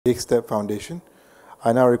Take Step Foundation.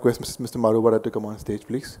 I now request Mr. Marubara to come on stage,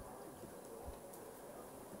 please.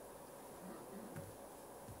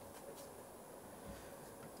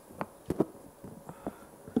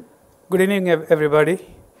 Good evening, everybody.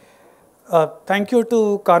 Thank you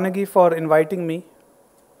to Carnegie for inviting me.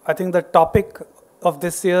 I think the topic of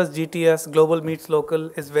this year's GTS, Global Meets Local,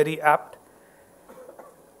 is very apt.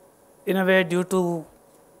 In a way, due to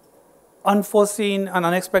unforeseen and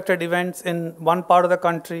unexpected events in one part of the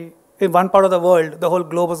country, in one part of the world, the whole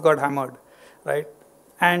globe has got hammered, right?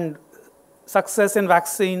 And success in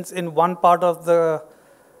vaccines in one part of the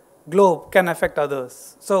globe can affect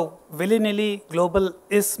others. So willy-nilly, global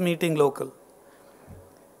is meeting local.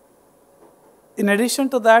 In addition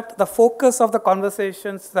to that, the focus of the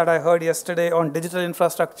conversations that I heard yesterday on digital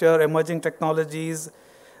infrastructure, emerging technologies,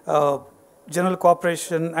 general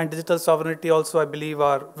cooperation, and digital sovereignty also, I believe,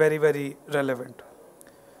 are very, very relevant.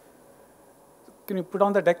 Can you put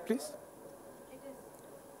on the deck, please?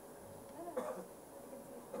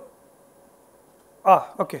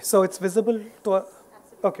 Okay, so it's visible to us?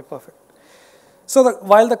 Okay, perfect. So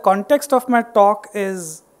while the context of my talk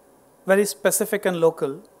is very specific and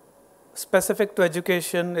local, specific to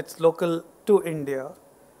education, it's local to India,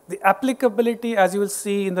 the applicability, as you will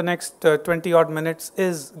see in the next 20 odd minutes,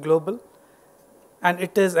 is global, and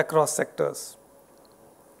it is across sectors.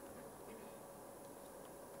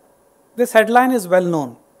 This headline is well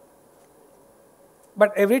known,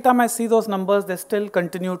 but every time I see those numbers, they still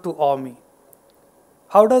continue to awe me.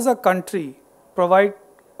 How does a country provide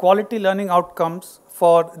quality learning outcomes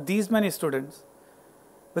for these many students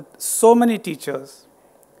with so many teachers,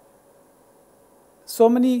 so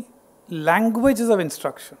many languages of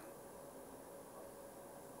instruction,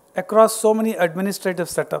 across so many administrative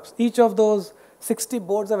setups? Each of those 60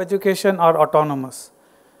 boards of education are autonomous.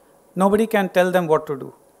 Nobody can tell them what to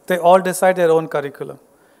do. They all decide their own curriculum,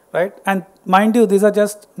 right? And mind you, these are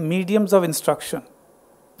just mediums of instruction.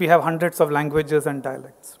 We have hundreds of languages and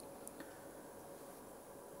dialects.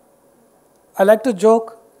 I like to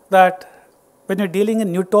joke that when you're dealing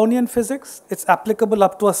in Newtonian physics, it's applicable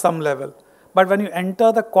up to some level. But when you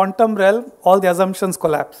enter the quantum realm, all the assumptions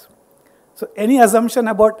collapse. So any assumption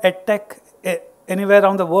about edtech anywhere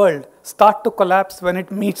around the world start to collapse when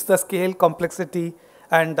it meets the scale, complexity,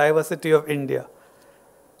 and diversity of India.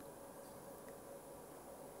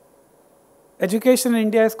 Education in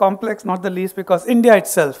India is complex, not the least because India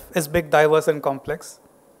itself is big, diverse, and complex.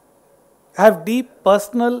 I have deep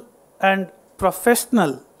personal and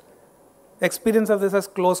professional experience of this as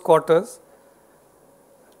close quarters.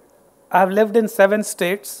 I have lived in 7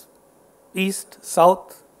 states, east,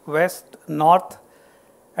 south, west, north,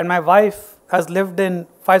 and my wife has lived in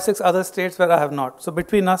 5, 6 other states where I have not. So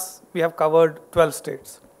between us, we have covered 12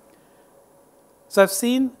 states. So I've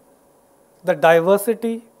seen the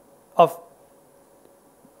diversity of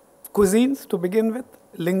cuisines to begin with,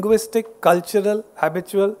 linguistic, cultural,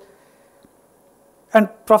 habitual, and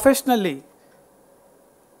professionally.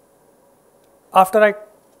 After I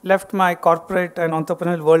left my corporate and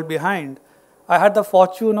entrepreneurial world behind, I had the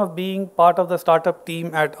fortune of being part of the startup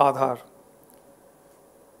team at Aadhaar.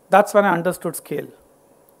 That's when I understood scale.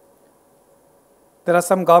 There are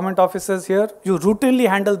some government offices here. You routinely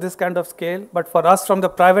handle this kind of scale, but for us from the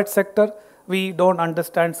private sector, we don't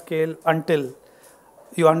understand scale until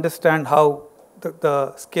you understand how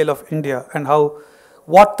the scale of India and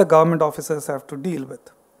what the government officers have to deal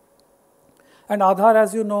with. And Aadhaar,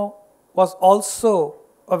 as you know, was also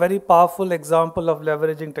a very powerful example of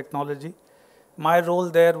leveraging technology. My role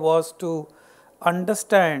there was to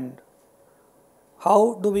understand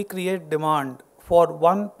how do we create demand for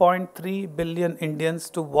 1.3 billion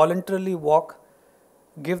Indians to voluntarily walk,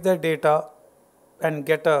 give their data, and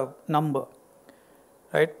get a number,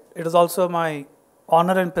 right? It is also my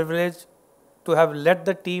honor and privilege to have led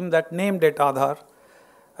the team that named it Aadhaar.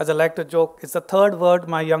 As I like to joke, it's the 3rd word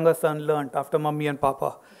my younger son learned after Mummy and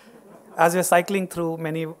Papa. As we're cycling through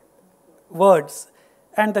many words,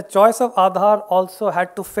 and the choice of Aadhaar also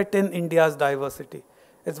had to fit in India's diversity.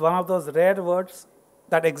 It's one of those rare words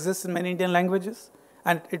that exists in many Indian languages,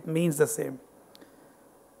 and it means the same.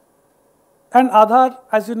 And Aadhaar,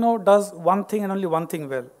 as you know, does one thing and only one thing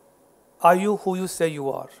well. Are you who you say you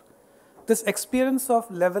are? This experience of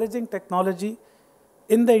leveraging technology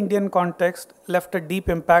in the Indian context left a deep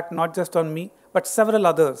impact not just on me, but several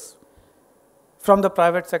others from the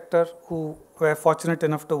private sector who were fortunate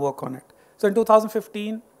enough to work on it. So in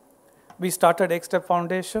 2015, we started Take Step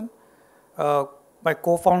Foundation. My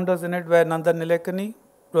co-founders in it were Nandan Nilekani,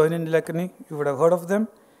 Rohini Nilekani, you would have heard of them.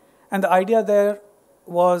 And the idea there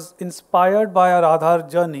was inspired by our Aadhaar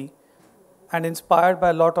journey and inspired by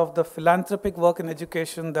a lot of the philanthropic work in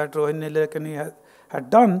education that Rohini Nilekani had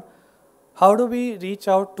done, how do we reach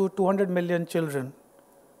out to 200 million children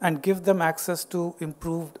and give them access to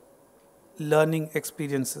improved learning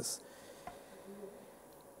experiences?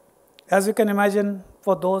 As you can imagine,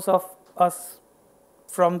 for those of us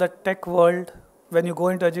from the tech world, when you go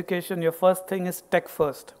into education, your first thing is tech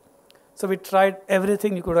first. So we tried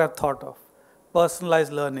everything you could have thought of: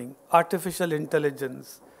 personalized learning, artificial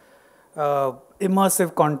intelligence,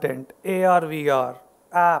 immersive content, AR, VR,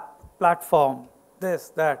 app, platform, this,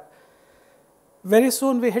 that. Very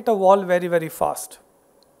soon we hit a wall very, very fast.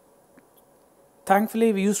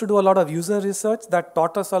 Thankfully, we used to do a lot of user research that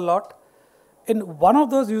taught us a lot. In one of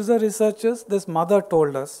those user researches, this mother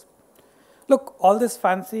told us, look, all this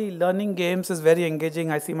fancy learning games is very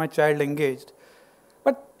engaging. I see my child engaged.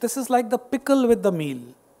 But this is like the pickle with the meal.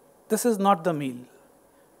 This is not the meal.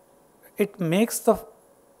 It makes the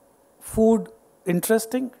food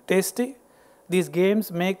interesting, tasty. These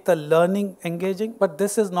games make the learning engaging, but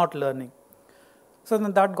this is not learning. So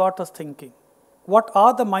then that got us thinking, what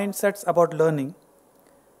are the mindsets about learning?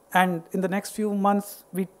 And in the next few months,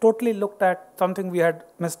 we totally looked at something we had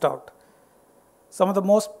missed out. Some of the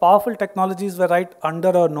most powerful technologies were right under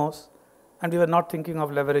our nose, and we were not thinking of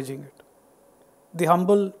leveraging it. The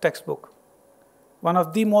humble textbook, one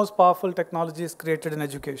of the most powerful technologies created in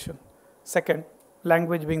education. Second,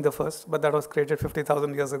 language being the first, but that was created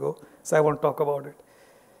 50,000 years ago, so I won't talk about it.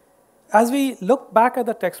 As we look back at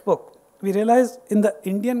the textbook, we realized in the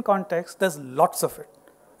Indian context, there's lots of it.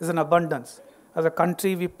 There's an abundance. As a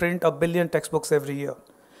country, we print 1 billion textbooks every year.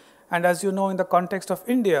 And as you know, in the context of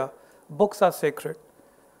India, books are sacred.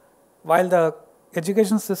 While the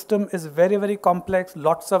education system is very, very complex,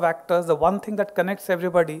 lots of actors, the one thing that connects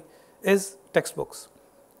everybody is textbooks,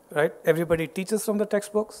 right? Everybody teaches from the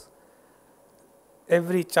textbooks.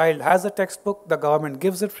 Every child has a textbook. The government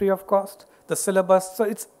gives it free of cost. The syllabus, so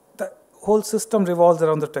it's the whole system revolves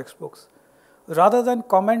around the textbooks. Rather than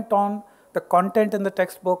comment on the content in the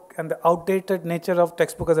textbook and the outdated nature of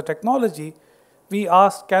textbook as a technology, we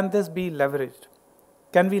asked, can this be leveraged?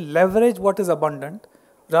 Can we leverage what is abundant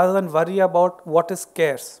rather than worry about what is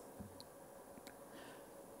scarce?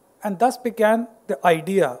 And thus began the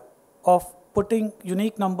idea of putting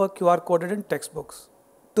unique number QR coded in textbooks.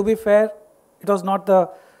 To be fair, it was not the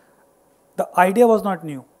idea was not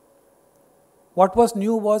new. What was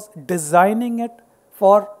new was designing it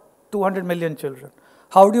for 200 million children.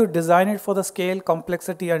 How do you design it for the scale,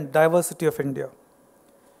 complexity, and diversity of India?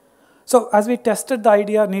 So as we tested the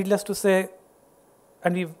idea, needless to say,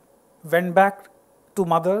 and we went back to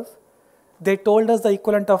mothers, they told us the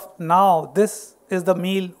equivalent of, now this is the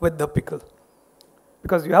meal with the pickle.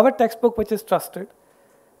 Because you have a textbook which is trusted.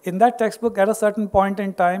 In that textbook, at a certain point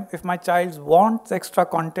in time, if my child wants extra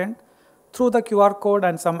content, through the QR code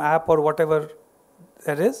and some app or whatever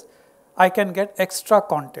there is, I can get extra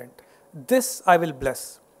content. This I will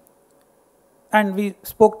bless. And we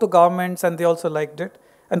spoke to governments and they also liked it.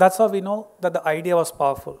 And that's how we know that the idea was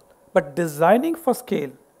powerful. But designing for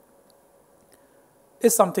scale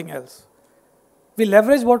is something else. We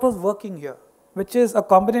leverage what was working here, which is a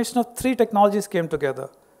combination of 3 technologies came together.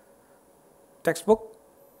 Textbook,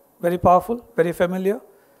 very powerful, very familiar.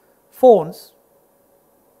 Phones,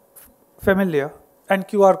 familiar. And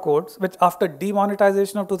QR codes, which after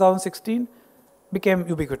demonetization of 2016 became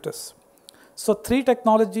ubiquitous. So 3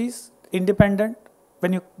 technologies, independent.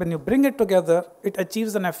 When you bring it together, it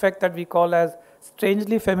achieves an effect that we call as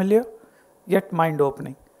strangely familiar, yet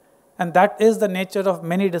mind-opening. And that is the nature of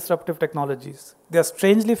many disruptive technologies. They are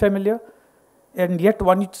strangely familiar, and yet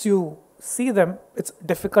once you see them, it's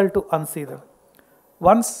difficult to unsee them.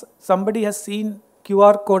 Once somebody has seen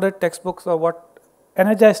QR-coded textbooks or what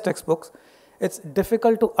energized textbooks, it's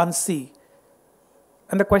difficult to unsee.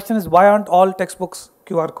 And the question is, why aren't all textbooks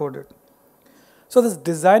QR-coded? So this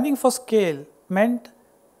designing for scale meant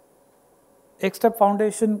Equitable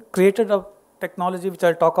Foundation created a technology which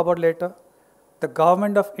I'll talk about later. The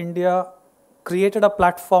government of India created a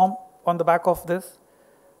platform on the back of this.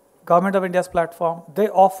 Government of India's platform. They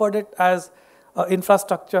offered it as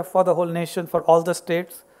infrastructure for the whole nation, for all the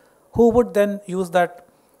states, who would then use that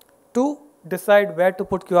to decide where to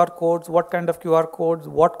put QR codes, what kind of QR codes,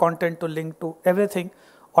 what content to link to, everything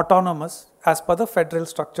autonomous as per the federal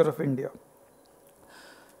structure of India.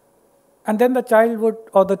 And then the child would,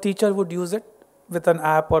 or the teacher would use it with an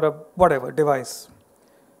app or a whatever device.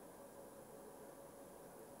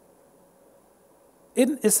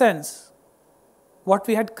 In essence, what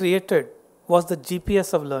we had created was the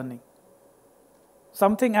GPS of learning.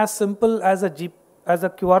 Something as simple as a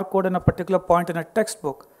QR code in a particular point in a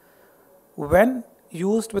textbook, when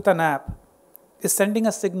used with an app, is sending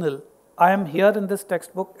a signal, I am here in this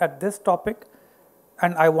textbook at this topic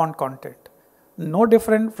and I want content. No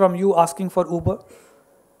different from you asking for Uber,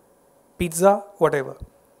 pizza, whatever,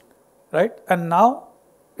 right? And now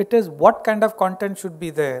it is what kind of content should be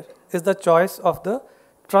there is the choice of the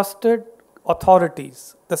trusted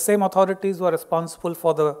authorities, the same authorities who are responsible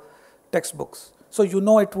for the textbooks. So you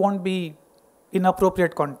know it won't be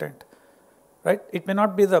inappropriate content, right? It may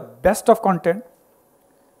not be the best of content,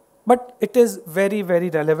 but it is very, very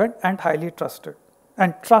relevant and highly trusted.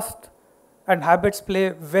 And trust and habits play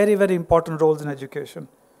very, very important roles in education.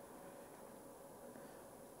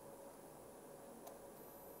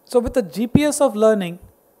 So with the GPS of learning,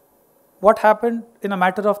 what happened in a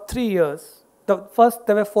matter of 3 years, first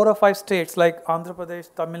there were 4 or 5 states like Andhra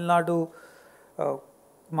Pradesh, Tamil Nadu,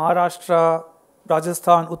 Maharashtra,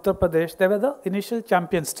 Rajasthan, Uttar Pradesh, they were the initial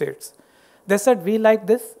champion states. They said, we like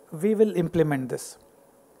this, we will implement this.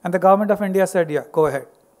 And the government of India said, yeah, go ahead.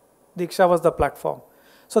 Diksha was the platform.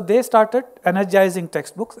 So they started energizing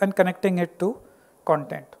textbooks and connecting it to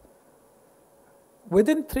content.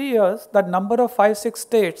 Within 3 years, that number of 5-6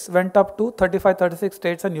 states went up to 35-36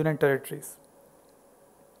 states and union territories.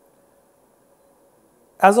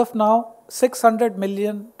 As of now, 600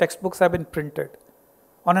 million textbooks have been printed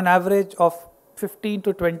on an average of 15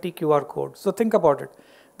 to 20 QR codes. So think about it.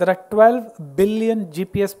 There are 12 billion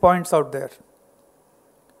GPS points out there,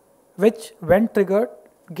 which when triggered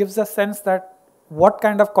gives a sense that what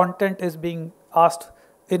kind of content is being asked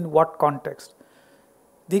in what context.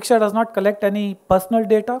 Diksha does not collect any personal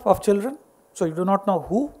data of children, so you do not know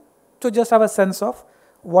who, to just have a sense of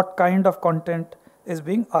what kind of content is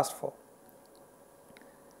being asked for.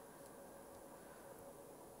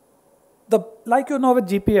 Like you know with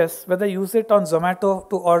GPS, whether you use it on Zomato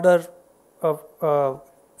to order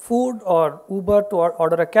food or Uber to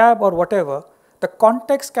order a cab or whatever, the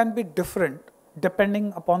context can be different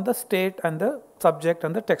depending upon the state and the subject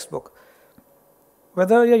and the textbook.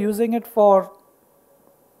 Whether you're using it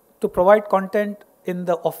to provide content in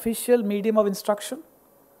the official medium of instruction,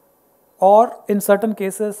 or in certain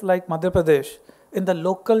cases like Madhya Pradesh, in the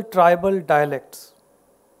local tribal dialects,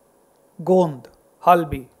 Gond,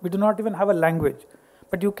 Halbi, we do not even have a language,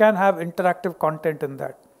 but you can have interactive content in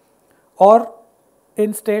that. Or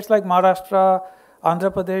in states like Maharashtra,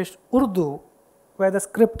 Andhra Pradesh, Urdu, where the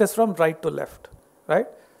script is from right to left, right?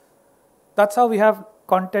 That's how we have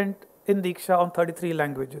content in Diksha on 33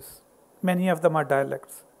 languages. Many of them are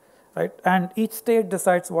dialects, right? And each state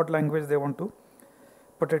decides what language they want to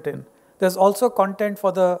put it in. There's also content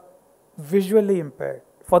for the visually impaired,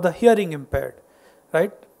 for the hearing impaired,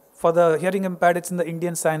 right? For the hearing impaired, it's in the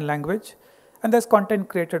Indian Sign Language, and there's content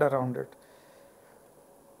created around it.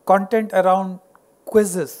 Content around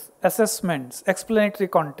quizzes, assessments, explanatory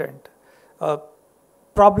content,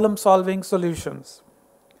 problem-solving solutions,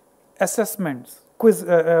 assessments,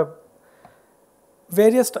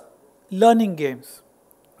 various learning games,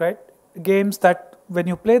 right? Games that when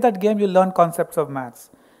you play that game, you learn concepts of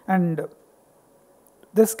maths. And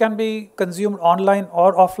this can be consumed online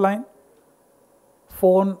or offline,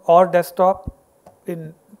 phone or desktop.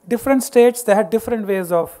 In different states, they had different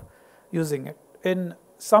ways of using it. In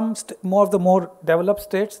some more of the more developed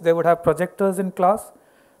states, they would have projectors in class.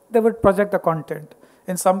 They would project the content.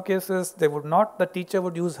 In some cases, they would not. The teacher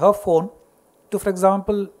would use her phone to, for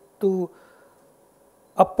example,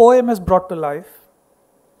 a poem is brought to life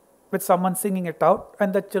with someone singing it out,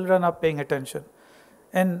 and the children are paying attention.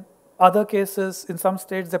 In other cases, in some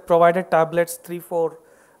states, they provided tablets, 3-4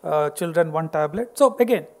 children, 1 tablet. So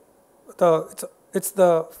again, it's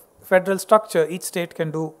the federal structure. Each state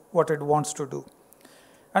can do what it wants to do.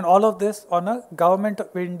 And all of this on a Government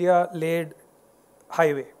of India laid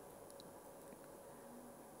highway.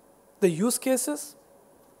 The use cases,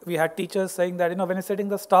 we had teachers saying that, when you're sitting in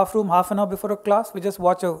the staff room half an hour before a class, we just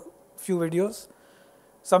watch a few videos.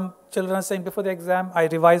 Some children are saying before the exam, I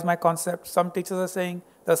revise my concepts. Some teachers are saying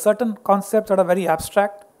there are certain concepts that are very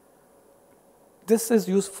abstract. This is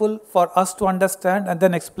useful for us to understand and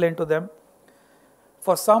then explain to them.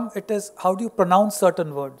 For some, it is how do you pronounce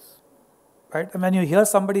certain words, right? And when you hear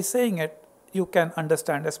somebody saying it, you can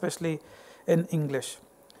understand, especially in English.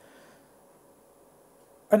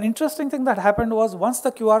 An interesting thing that happened was once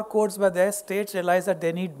the QR codes were there, states realized that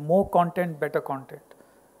they need more content, better content.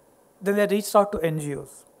 Then they reached out to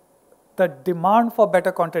NGOs. The demand for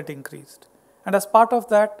better content increased. And as part of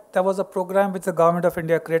that, there was a program which the Government of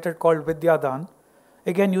India created called Vidyadan,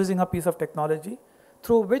 again using a piece of technology,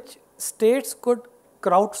 through which states could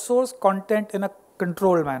crowdsource content in a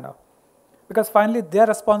controlled manner. Because finally, they are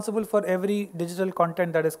responsible for every digital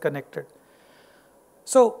content that is connected.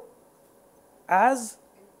 So, as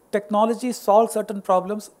technology solved certain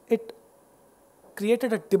problems, it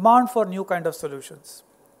created a demand for new kind of solutions.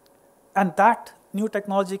 And that new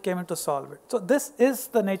technology came in to solve it. So this is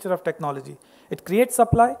the nature of technology. It creates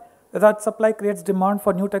supply, that supply creates demand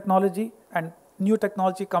for new technology, and new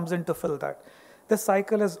technology comes in to fill that. This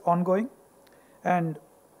cycle is ongoing, and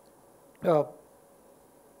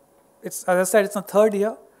it's, as I said, it's the third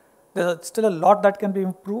year. There's still a lot that can be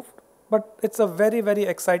improved, but it's a very, very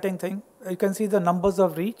exciting thing. You can see the numbers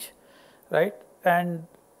of reach, right? And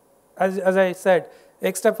as I said,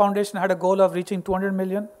 Equitable Foundation had a goal of reaching 200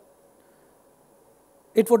 million.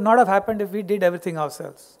 It would not have happened if we did everything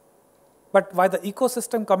ourselves. But by the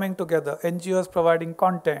ecosystem coming together, NGOs providing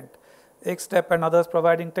content, Equitable and others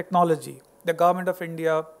providing technology, the government of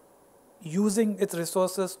India using its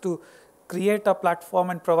resources to create a platform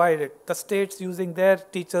and provide it, the states using their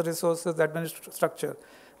teacher resources, administrative structure.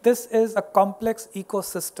 This is a complex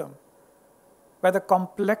ecosystem where the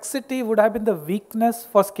complexity would have been the weakness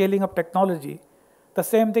for scaling up technology. The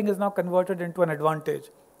same thing is now converted into an advantage,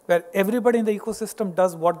 where everybody in the ecosystem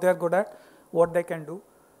does what they're good at, what they can do.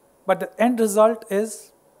 But the end result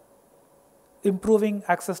is improving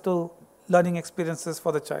access to learning experiences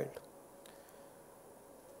for the child.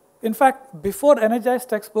 In fact, before energized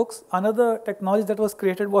textbooks, another technology that was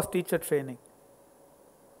created was teacher training.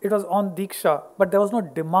 It was on Diksha, but there was no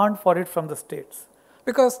demand for it from the states,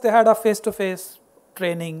 because they had a face-to-face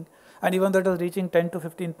training, and even though it was reaching 10 to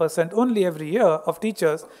 15% only every year of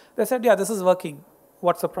teachers, they said, yeah, this is working.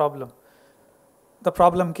 What's the problem? The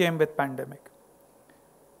problem came with pandemic.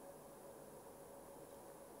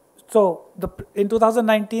 So in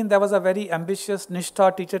 2019, there was a very ambitious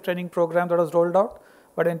Nishtha teacher training program that was rolled out.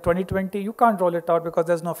 But in 2020, you can't roll it out because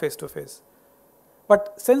there's no face-to-face.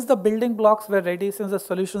 But since the building blocks were ready, since the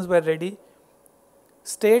solutions were ready,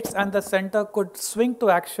 states and the center could swing to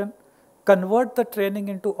action, convert the training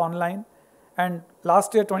into online. And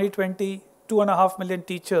last year, 2020, 2.5 million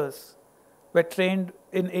teachers were trained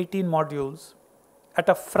in 18 modules at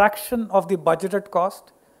a fraction of the budgeted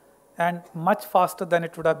cost and much faster than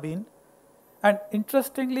it would have been. And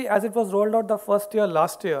interestingly, as it was rolled out the first year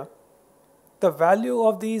last year, the value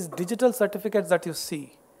of these digital certificates that you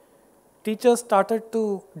see, teachers started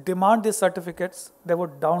to demand these certificates. They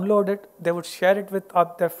would download it, they would share it with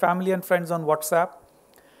their family and friends on WhatsApp.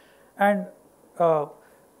 And do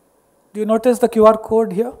you notice the QR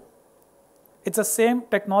code here? It's the same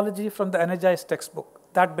technology from the energized textbook.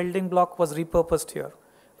 That building block was repurposed here,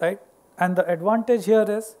 right? And the advantage here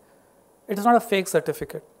is, it is not a fake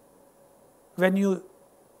certificate. When you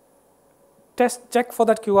check for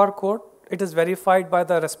that QR code, it is verified by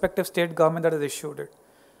the respective state government that has issued it,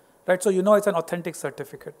 right? So you know it's an authentic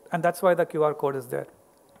certificate, and that's why the QR code is there.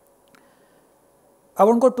 I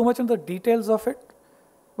won't go too much into the details of it,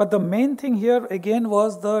 but the main thing here again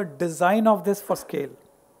was the design of this for scale.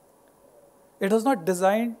 It was not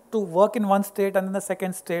designed to work in one state and in the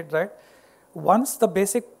second state, right? Once the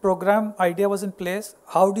basic program idea was in place,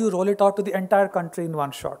 how do you roll it out to the entire country in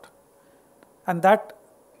one shot? And that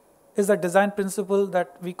is a design principle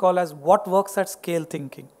that we call as what works at scale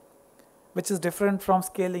thinking, which is different from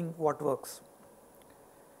scaling what works.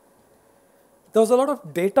 There was a lot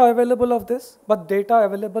of data available of this, but data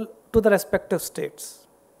available to the respective states,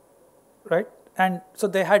 right? And so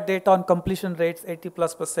they had data on completion rates,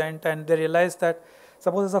 80+%, and they realized that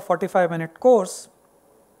suppose it's a 45-minute course,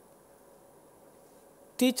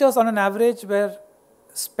 teachers on an average were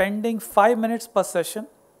spending 5 minutes per session,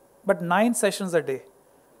 but 9 sessions a day.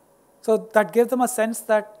 So that gives them a sense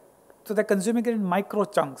that, so they're consuming it in micro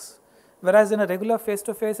chunks, whereas in a regular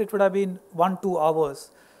face-to-face, it would have been 1-2 hours.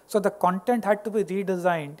 So the content had to be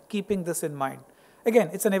redesigned, keeping this in mind. Again,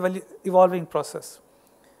 it's an evolving process.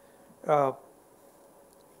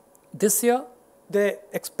 This year, they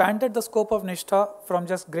expanded the scope of Nishtha from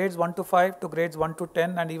just grades 1 to 5 to grades 1 to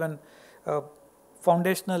 10 and even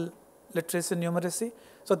foundational literacy and numeracy.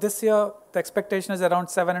 So this year, the expectation is around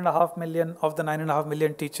 7.5 million of the 9.5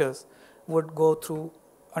 million teachers would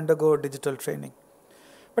undergo digital training.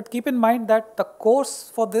 But keep in mind that the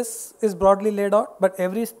course for this is broadly laid out, but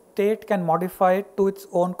every state can modify it to its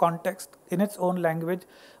own context, in its own language,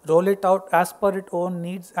 roll it out as per its own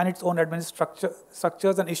needs and its own administrative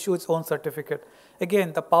structures, and issue its own certificate.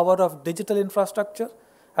 Again, the power of digital infrastructure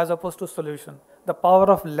as opposed to solution. The power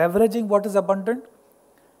of leveraging what is abundant.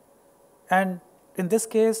 And in this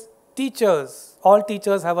case, teachers, all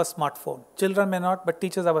teachers have a smartphone. Children may not, but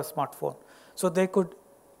teachers have a smartphone. So they could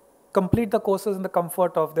complete the courses in the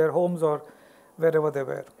comfort of their homes or wherever they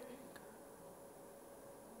were.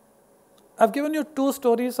 I've given you 2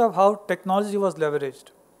 stories of how technology was leveraged.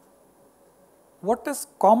 What is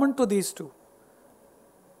common to these 2?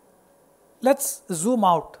 let's zoom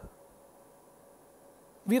out.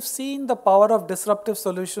 We've seen the power of disruptive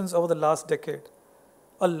solutions over the last decade.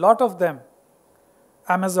 A lot of them,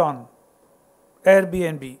 Amazon,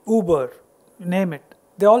 Airbnb, Uber, name it,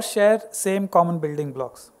 they all share same common building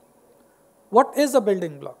blocks. What is a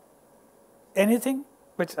building block? Anything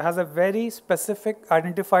which has a very specific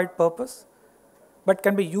identified purpose, but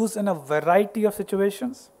can be used in a variety of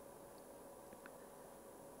situations,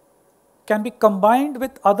 can be combined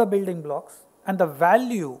with other building blocks, and the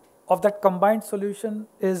value of that combined solution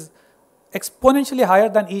is exponentially higher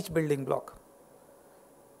than each building block.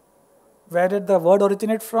 Where did the word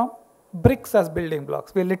originate from? Bricks as building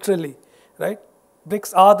blocks. We literally, right?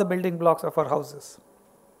 Bricks are the building blocks of our houses.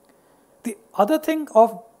 The other thing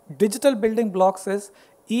of digital building blocks is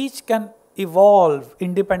each can evolve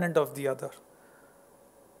independent of the other.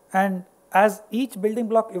 And as each building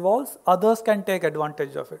block evolves, others can take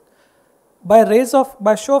advantage of it.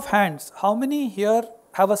 By show of hands, how many here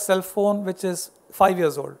have a cell phone which is 5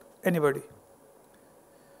 years old? Anybody?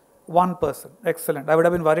 One person. Excellent. I would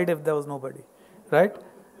have been worried if there was nobody, right?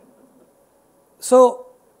 So,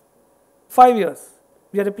 5 years,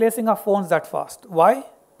 we are replacing our phones that fast. Why?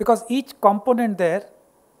 Because each component there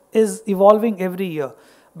is evolving every year.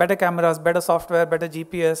 Better cameras, better software, better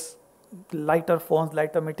GPS, lighter phones,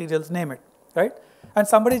 lighter materials, name it, right? And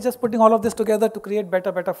somebody is just putting all of this together to create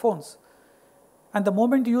better phones. And the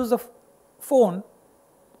moment you use a phone,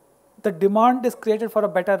 the demand is created for a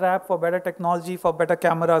better app, for better technology, for better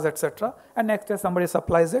cameras, etc. And next year somebody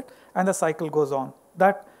supplies it and the cycle goes on.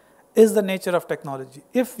 That is the nature of technology.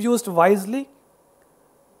 If used wisely,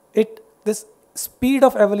 this speed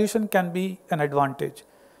of evolution can be an advantage.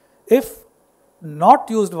 If not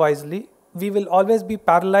used wisely, we will always be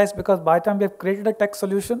paralyzed because by the time we have created a tech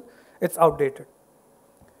solution, it's outdated.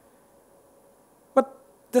 But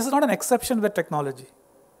this is not an exception with technology.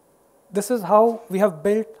 This is how we have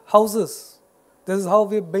built houses. This is how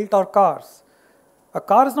we built our cars. A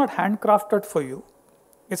car is not handcrafted for you.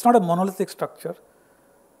 It's not a monolithic structure.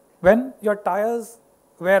 When your tires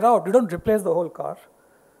wear out, you don't replace the whole car.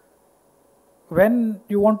 When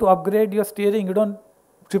you want to upgrade your steering, you don't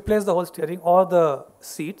replace the whole steering or the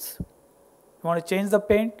seats. You want to change the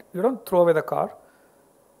paint, you don't throw away the car.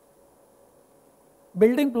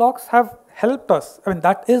 Building blocks have helped us. I mean,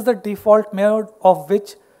 that is the default mode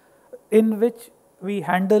in which we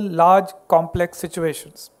handle large, complex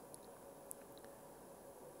situations.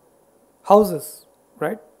 Houses,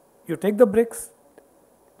 right? You take the bricks,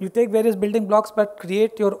 you take various building blocks, but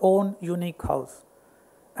create your own unique house.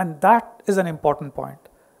 And that is an important point.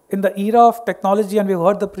 In the era of technology, and we've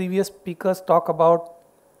heard the previous speakers talk about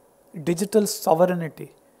digital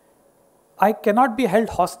sovereignty, I cannot be held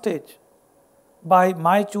hostage by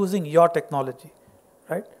my choosing your technology,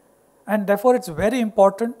 right? And therefore, it's very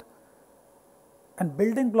important, and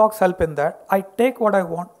building blocks help in that. I take what I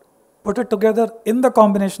want, put it together in the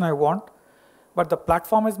combination I want, but the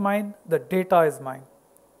platform is mine, the data is mine.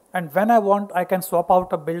 And when I want, I can swap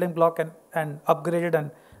out a building block and upgrade it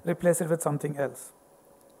and replace it with something else.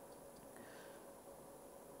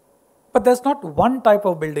 But there's not one type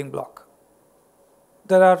of building block.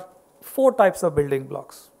 There are 4 types of building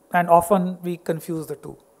blocks, and often we confuse the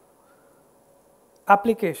two.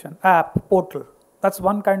 Application, app, portal, that's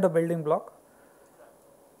one kind of building block.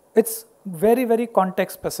 It's very, very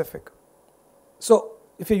context specific. So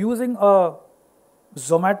if you're using a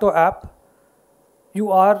Zomato app,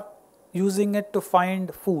 you are using it to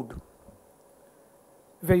find food.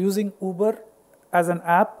 If you're using Uber as an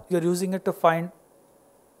app, you're using it to find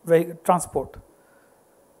transport.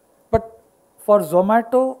 But for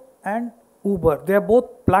Zomato and Uber, they are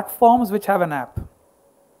both platforms which have an app,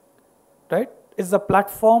 right? It's the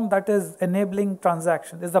platform that is enabling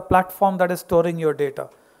transaction. It's the platform that is storing your data.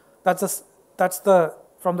 That's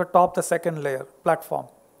from the top, the second layer, platform.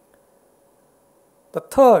 The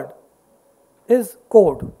third is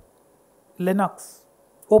code, Linux,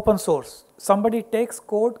 open source. Somebody takes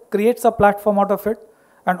code, creates a platform out of it,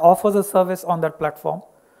 and offers a service on that platform.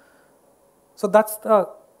 So that's the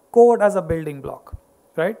code as a building block,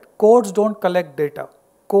 right? Codes don't collect data.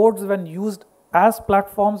 Codes, when used as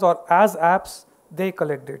platforms or as apps, they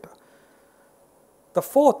collect data. The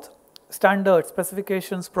fourth, standards,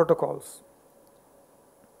 specifications, protocols.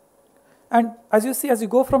 And as you see, as you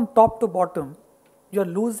go from top to bottom, you're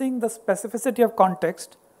losing the specificity of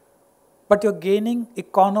context, but you're gaining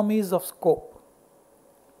economies of scope.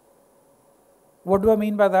 What do I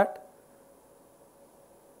mean by that?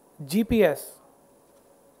 GPS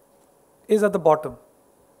is at the bottom.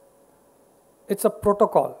 It's a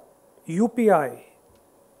protocol. UPI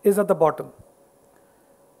is at the bottom.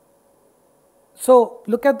 So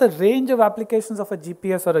look at the range of applications of a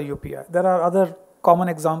GPS or a UPI. There are other common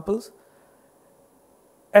examples.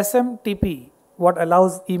 SMTP, what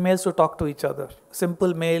allows emails to talk to each other.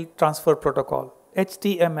 Simple mail transfer protocol.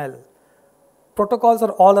 HTML. Protocols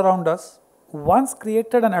are all around us. Once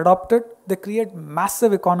created and adopted, they create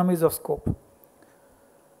massive economies of scope.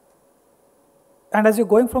 And as you're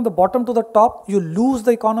going from the bottom to the top, you lose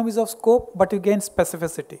the economies of scope, but you gain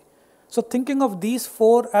specificity. So thinking of these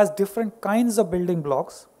four as different kinds of building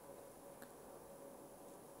blocks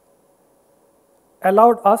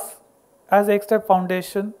allowed us as Equitable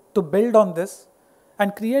Foundation to build on this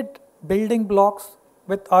and create building blocks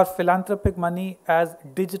with our philanthropic money as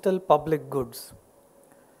digital public goods.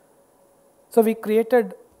 So we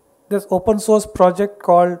created this open source project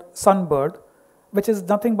called Sunbird, which is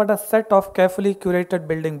nothing but a set of carefully curated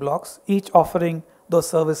building blocks, each offering those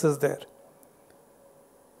services there.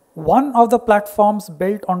 One of the platforms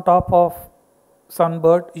built on top of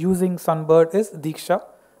Sunbird, using Sunbird, is Diksha.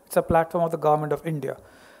 It's a platform of the government of India.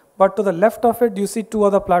 But to the left of it, you see two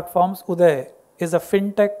other platforms. Uday is a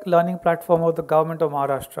fintech learning platform of the government of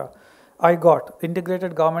Maharashtra. IGOT,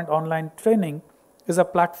 Integrated Government Online Training, is a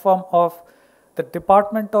platform of the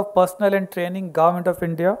Department of Personnel and Training, Government of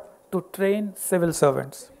India, to train civil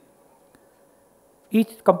servants.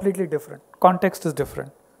 Each completely different. Context is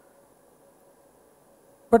different.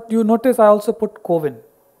 But you notice I also put CoWIN.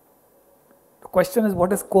 The question is,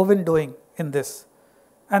 what is CoWIN doing in this?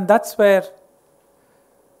 And that's where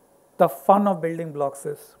the fun of building blocks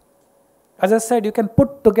is. As I said, you can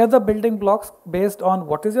put together building blocks based on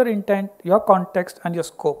what is your intent, your context, and your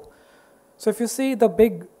scope. So if you see the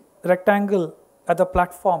big rectangle at the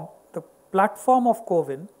platform of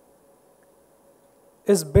CoWIN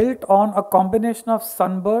is built on a combination of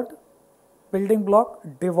Sunbird building block,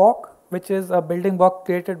 Divok, which is a building block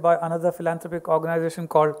created by another philanthropic organization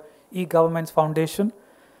called E-Governments Foundation,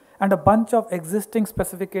 and a bunch of existing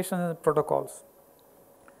specifications and protocols.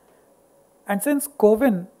 And since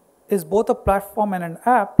CoWIN is both a platform and an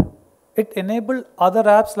app, it enabled other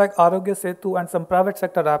apps like Arogya Setu and some private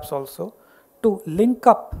sector apps also to link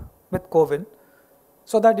up with CoWIN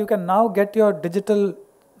so that you can now get your digital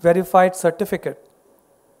verified certificate,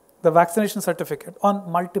 the vaccination certificate,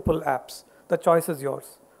 on multiple apps. The choice is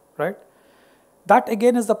yours, right? That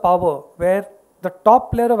again is the power where the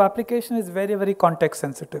top layer of application is very, very context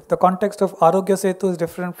sensitive. The context of Arogya Setu is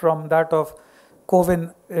different from that of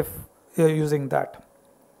CoWIN if you're using that.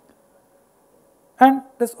 And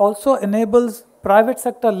this also enables private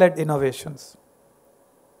sector led innovations.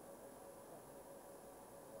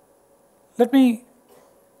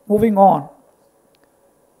 Moving on.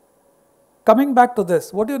 Coming back to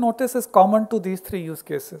this, what you notice is common to these three use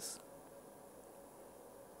cases.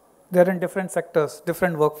 They're in different sectors,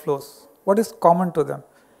 different workflows. What is common to them?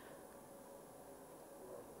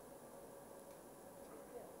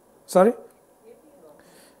 Sorry?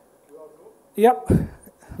 Yep,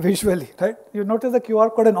 visually, right? You notice the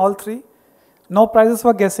QR code in all three. No prizes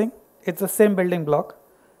for guessing. It's the same building block.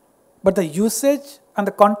 But the usage and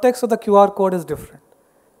the context of the QR code is different.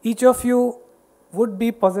 Each of you would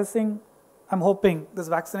be possessing, I'm hoping, this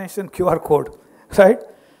vaccination QR code, right?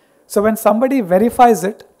 So when somebody verifies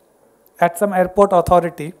it at some airport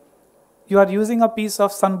authority, you are using a piece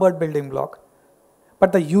of Sunbird building block.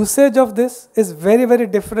 But the usage of this is very, very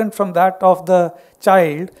different from that of the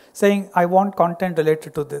child saying, I want content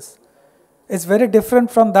related to this. It's very different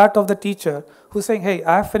from that of the teacher who's saying, hey,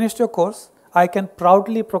 I have finished your course. I can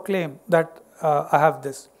proudly proclaim that I have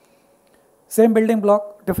this. Same building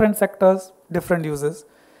block, different sectors, different uses,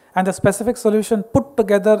 and the specific solution put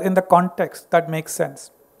together in the context that makes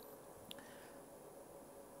sense.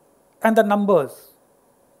 And the numbers.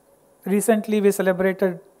 Recently, we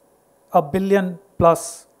celebrated 1 billion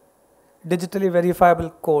plus digitally verifiable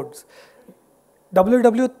codes.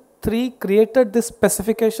 WW3 created this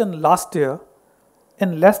specification last year.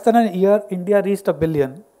 In less than a year, India reached 1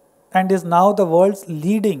 billion and is now the world's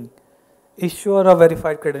leading issuer of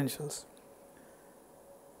verified credentials.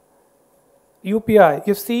 UPI,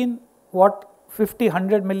 you've seen what 50,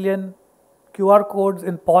 100 million QR codes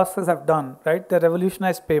in POS have done, right? They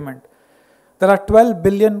revolutionized payment. There are 12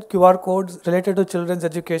 billion QR codes related to children's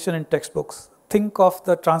education in textbooks. Think of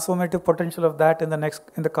the transformative potential of that in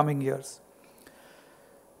the coming years.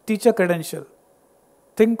 Teacher credential.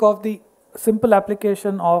 Think of the simple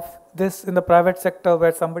application of this in the private sector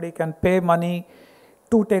where somebody can pay money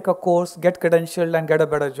to take a course, get credentialed and get a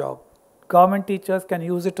better job. Government teachers can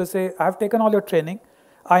use it to say, I've taken all your training,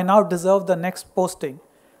 I now deserve the next posting,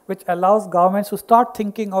 which allows governments to start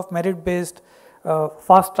thinking of merit-based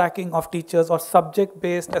fast tracking of teachers or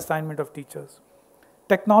subject-based assignment of teachers.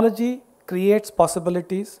 Technology creates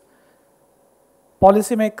possibilities.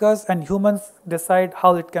 Policymakers and humans decide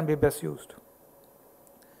how it can be best used.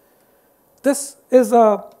 This is a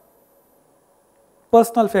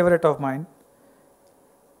personal favorite of mine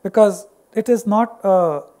because it is not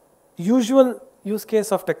a usual use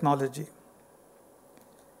case of technology.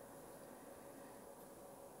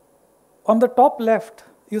 On the top left,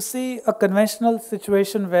 you see a conventional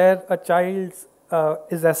situation where a child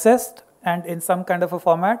is assessed and in some kind of a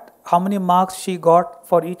format, how many marks she got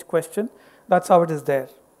for each question. That's how it is there.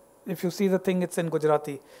 If you see the thing, it's in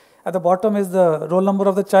Gujarati. At the bottom is the roll number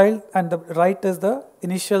of the child, and the right is the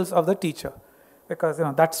initials of the teacher, because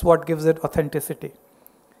that's what gives it authenticity.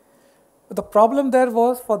 But the problem there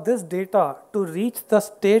was, for this data to reach the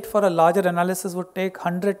state for a larger analysis would take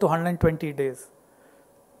 100 to 120 days.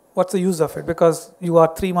 What's the use of it? Because you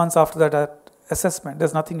are 3 months after that assessment.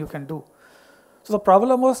 There's nothing you can do. So the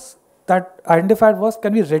problem was that identified was,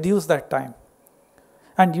 can we reduce that time?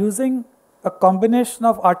 And using a combination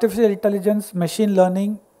of artificial intelligence, machine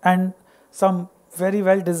learning, and some very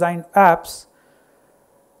well designed apps,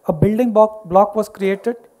 a building block was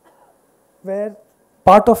created where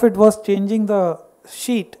part of it was changing the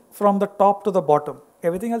sheet from the top to the bottom.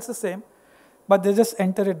 Everything else is same, but they just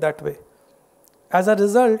enter it that way. As a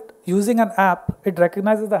result, using an app, it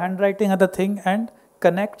recognizes the handwriting of the thing and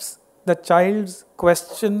connects the child's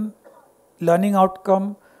question, learning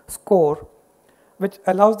outcome, score, which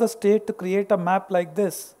allows the state to create a map like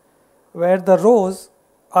this, where the rows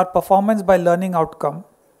are performance by learning outcome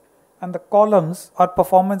and the columns are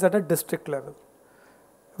performance at a district level,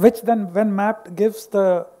 which then, when mapped, gives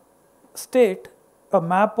the state a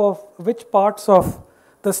map of which parts of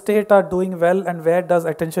the state are doing well and where does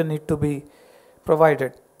attention need to be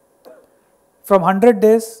provided. From 100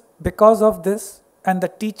 days, because of this and the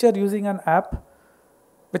teacher using an app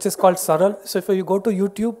which is called Saral. So if you go to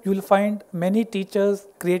YouTube, you will find many teachers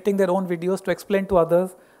creating their own videos to explain to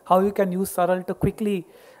others how you can use Saral to quickly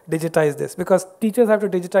digitize this, because teachers have to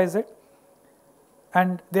digitize it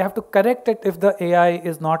and they have to correct it if the AI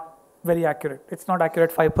is not very accurate. It's not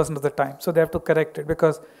accurate 5% of the time, so they have to correct it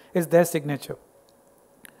because it's their signature.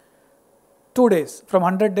 2 days, from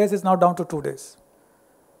 100 days is now down to 2 days.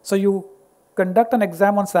 So you conduct an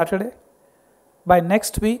exam on Saturday, by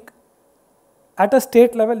next week, at a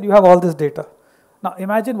state level, you have all this data. Now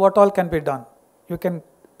imagine what all can be done. You can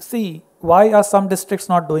see why are some districts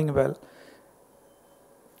not doing well,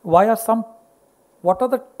 what are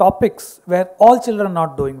the topics where all children are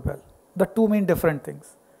not doing well. The two mean different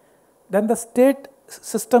things. Then the state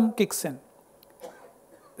system kicks in.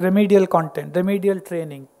 Remedial content, remedial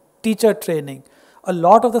training, teacher training. A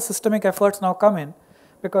lot of the systemic efforts now come in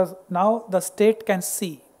because now the state can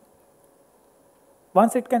see.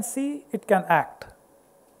 Once it can see, it can act,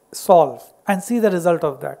 solve, and see the result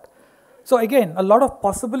of that. So again, a lot of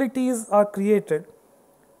possibilities are created,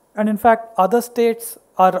 and in fact, other states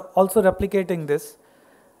are also replicating this.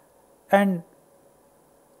 And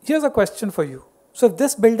here's a question for you. So if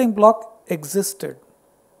this building block existed,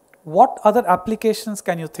 what other applications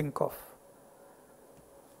can you think of?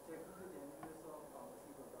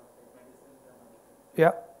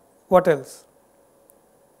 Yeah, what else?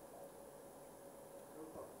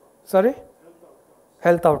 Sorry?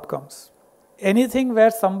 Health outcomes. Anything where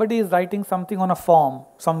somebody is writing something on a form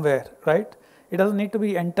somewhere, right? It doesn't need to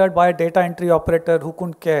be entered by a data entry operator who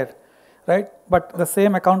couldn't care, right? But the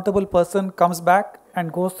same accountable person comes back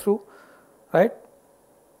and goes through, right?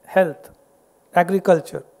 Health,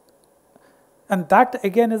 agriculture. And that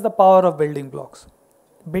again is the power of building blocks.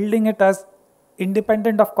 Building it as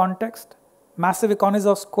independent of context, massive economies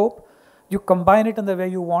of scope, you combine it in the way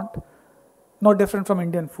you want, no different from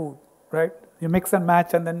Indian food, right? You mix and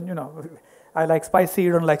match and then, I like spicy,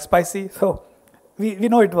 you don't like spicy, so we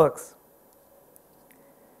know it works.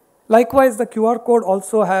 Likewise, the QR code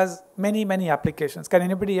also has many, many applications. Can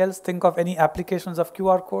anybody else think of any applications of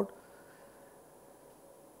QR code?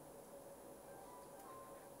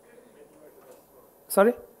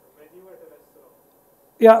 Sorry?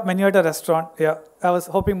 Yeah, menu at a restaurant. Yeah, I was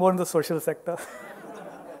hoping more in the social sector.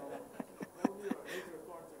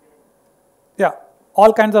 Yeah,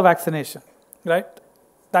 all kinds of vaccination, right?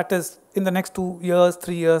 That is in the next 2 years,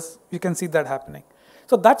 3 years, you can see that happening.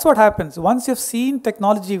 So that's what happens. Once you've seen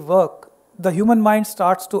technology work, the human mind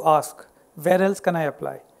starts to ask, where else can I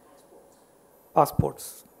apply?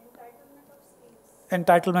 Passports.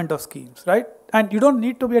 Entitlement of schemes, right? And you don't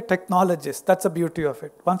need to be a technologist. That's the beauty of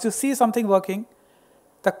it. Once you see something working,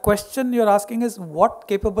 the question you're asking is, what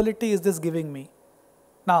capability is this giving me?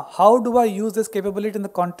 Now, how do I use this capability in the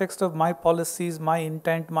context of my policies, my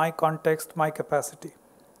intent, my context, my capacity?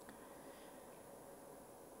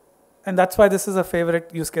 And that's why this is a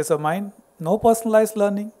favorite use case of mine. No personalized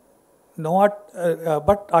learning,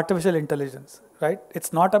 but artificial intelligence, right?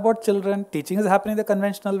 It's not about children. Teaching is happening the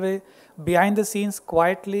conventional way. Behind the scenes,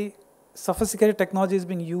 quietly, sophisticated technology is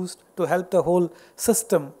being used to help the whole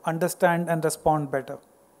system understand and respond better.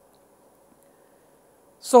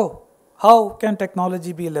 So, how can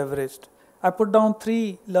technology be leveraged? I put down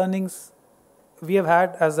 3 learnings we have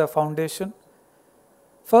had as a foundation.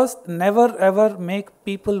 First, never ever make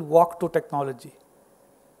people walk to technology.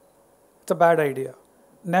 It's a bad idea.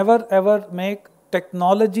 Never ever make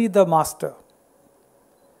technology the master.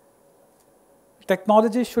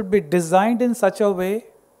 Technology should be designed in such a way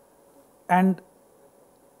and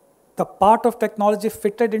the part of technology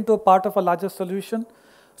fitted into a part of a larger solution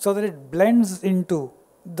so that it blends into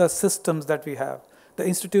the systems that we have, the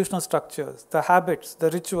institutional structures, the habits,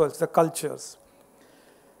 the rituals, the cultures.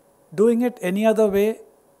 Doing it any other way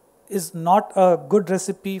is not a good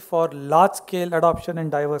recipe for large-scale adoption in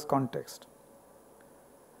diverse context.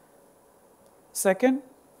 Second,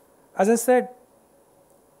 as I said,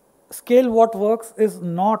 scale what works is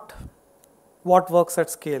not what works at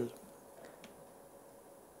scale.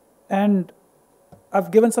 And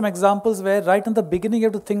I've given some examples where right in the beginning you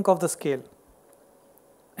have to think of the scale.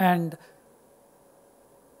 And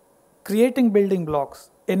creating building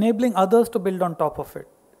blocks, enabling others to build on top of it,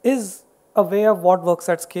 is a way of what works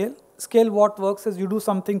at scale. Scale what works is you do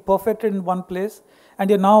something perfected in one place and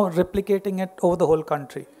you're now replicating it over the whole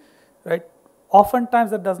country, right?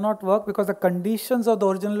 Oftentimes that does not work because the conditions of the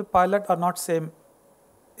original pilot are not same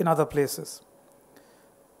in other places.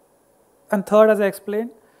 And third, as I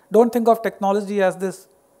explained, don't think of technology as this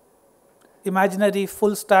imaginary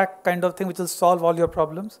full stack kind of thing which will solve all your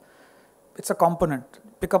problems. It's a component.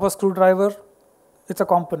 Pick up a screwdriver, it's a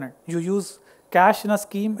component. You use cash in a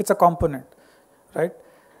scheme, it's a component, right?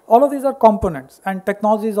 All of these are components, and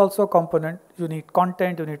technology is also a component. You need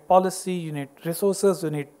content, you need policy, you need resources, you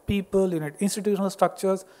need people, you need institutional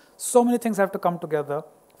structures. So many things have to come together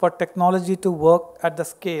for technology to work at the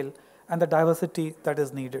scale and the diversity that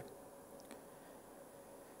is needed.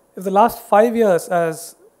 If the last 5 years,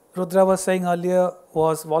 as Rudra was saying earlier,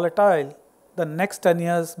 was volatile, the next 10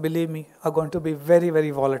 years, believe me, are going to be very,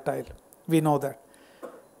 very volatile. We know that.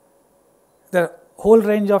 There are a whole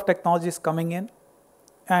range of technologies coming in,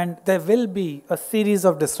 and there will be a series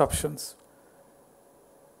of disruptions.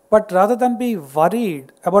 But rather than be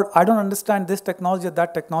worried about, I don't understand this technology or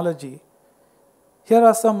that technology, here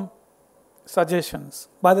are some suggestions.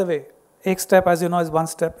 By the way, Ek step, as you know, is one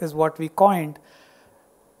step, is what we coined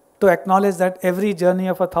to acknowledge that every journey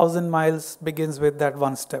of 1,000 miles begins with that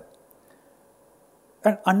one step.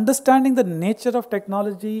 And understanding the nature of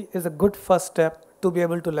technology is a good first step to be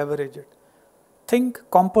able to leverage it. Think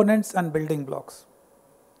components and building blocks.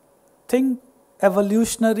 Think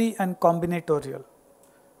evolutionary and combinatorial.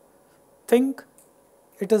 Think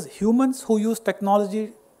it is humans who use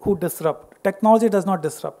technology who disrupt. Technology does not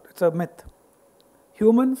disrupt. It's a myth.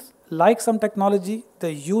 Humans like some technology,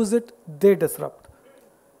 they use it, they disrupt.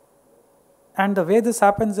 And the way this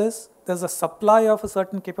happens is there's a supply of a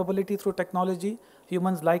certain capability through technology.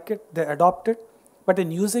 Humans like it, they adopt it. But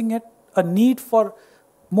in using it, a need for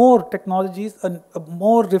more technologies, a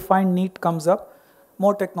more refined need comes up,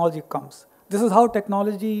 more technology comes. This is how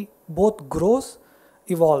technology both grows,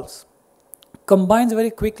 evolves, combines very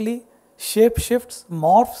quickly, shape shifts,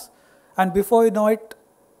 morphs, and before you know it,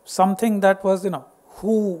 something that was,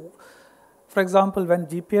 for example, when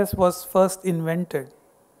GPS was first invented,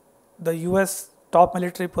 the US top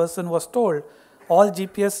military person was told, all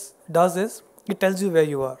GPS does is, it tells you where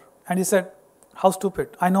you are. And he said, how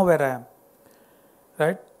stupid, I know where I am,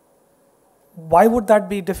 right? Why would that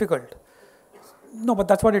be difficult? No, but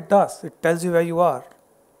that's what it does. It tells you where you are.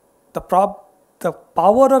 The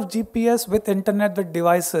power of GPS with internet, with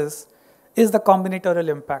devices, is the combinatorial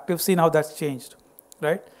impact. We've seen how that's changed,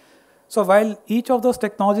 right? So while each of those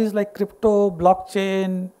technologies like crypto,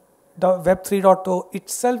 blockchain, Web 3.0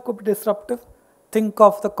 itself could be disruptive, think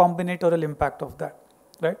of the combinatorial impact of that,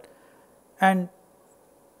 right? And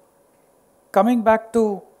coming back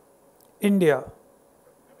to India,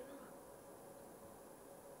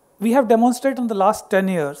 we have demonstrated in the last 10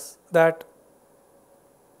 years that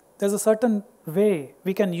there's a certain way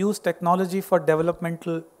we can use technology for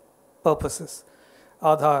developmental purposes.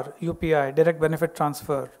 Aadhaar, UPI, direct benefit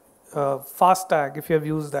transfer, FASTag, if you have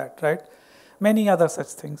used that, right? Many other such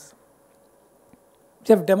things.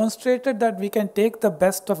 We have demonstrated that we can take the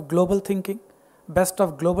best of global thinking, best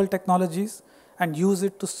of global technologies, and use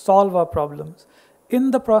it to solve our problems. In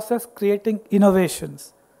the process, creating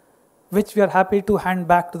innovations, which we are happy to hand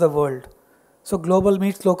back to the world. So global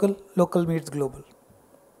meets local, local meets global.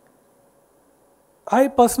 I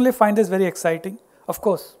personally find this very exciting. Of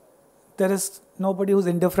course, there is nobody who's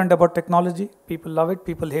indifferent about technology. People love it,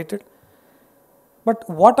 people hate it. But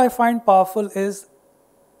what I find powerful is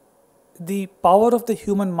the power of the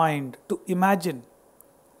human mind to imagine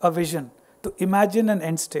a vision, to imagine an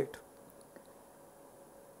end state,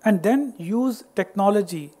 and then use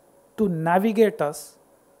technology to navigate us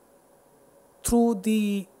through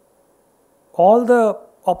all the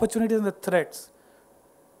opportunities and the threats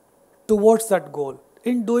towards that goal.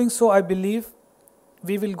 In doing so, I believe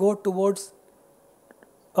we will go towards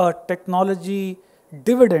a technology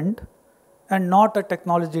dividend and not a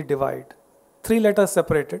technology divide. 3 letters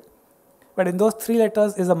separated, but in those 3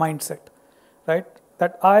 letters is a mindset, right?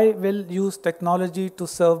 That I will use technology to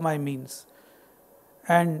serve my means,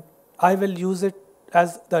 and I will use it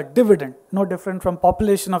as the dividend, no different from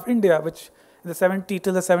population of India, which in the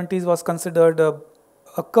 70s was considered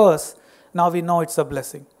a curse. Now we know it's a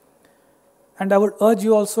blessing. And I would urge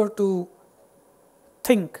you also to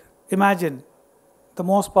think, imagine the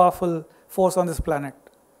most powerful force on this planet.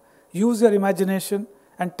 Use your imagination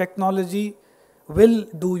and technology will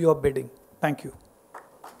do your bidding. Thank you.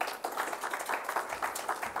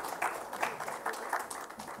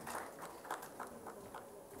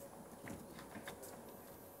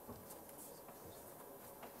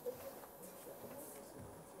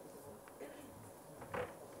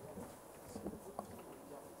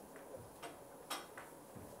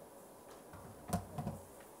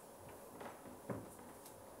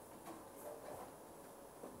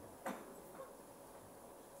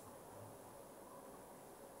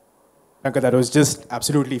 Priyanka, that was just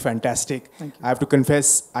absolutely fantastic. Thank you. I have to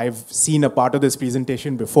confess, I've seen a part of this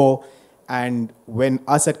presentation before, and when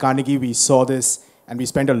us at Carnegie, we saw this, and we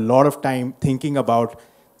spent a lot of time thinking about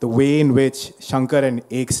the way in which Shankar and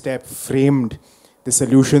Ekstep framed the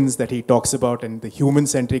solutions that he talks about and the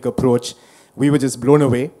human-centric approach. We were just blown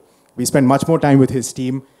away. We spent much more time with his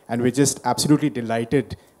team, and we're just absolutely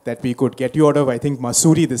delighted that we could get you out of, I think,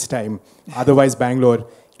 Mussoorie this time, otherwise Bangalore,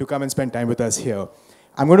 to come and spend time with us here.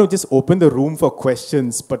 I'm going to just open the room for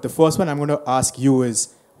questions, but the first one I'm going to ask you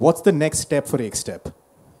is, what's the next step for Ekstep?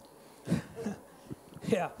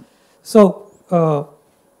 Yeah. So,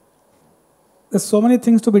 there's so many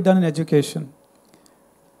things to be done in education.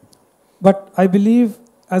 But I believe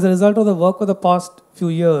as a result of the work of the past few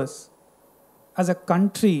years, as a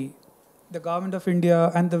country, the government of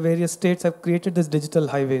India and the various states have created these digital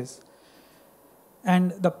highways.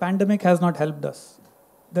 And the pandemic has not helped us.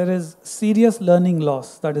 There is serious learning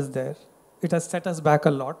loss that is there. It has set us back a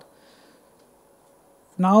lot.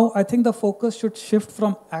 Now, I think the focus should shift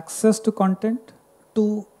from access to content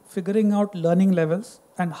to figuring out learning levels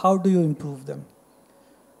and how do you improve them.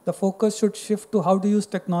 The focus should shift to how to use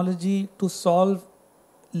technology to solve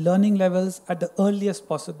learning levels at the earliest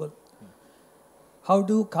possible. How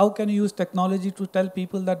can you use technology to tell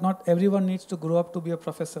people that not everyone needs to grow up to be a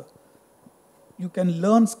professor? You can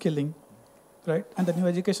learn skilling. Right? And the new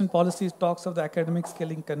education policy talks of the academic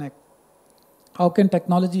skilling connect. How can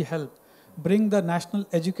technology help bring the national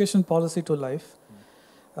education policy to life?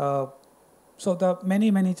 So there are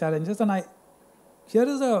many, many challenges. And here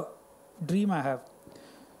is a dream I have.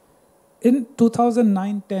 In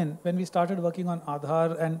 2009-10, when we started working on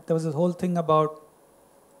Aadhaar, and there was this whole thing about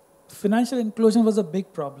financial inclusion was a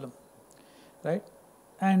big problem, right?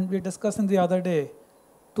 And we were discussing the other day,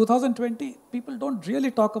 2020, people don't really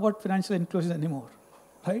talk about financial inclusion anymore,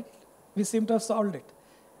 right? We seem to have solved it.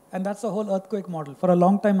 And that's the whole earthquake model. For a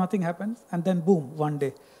long time, nothing happens, and then boom, one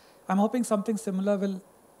day. I'm hoping something similar will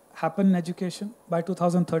happen in education by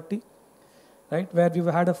 2030, right? Where we've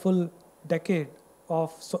had a full decade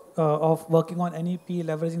of working on NEP,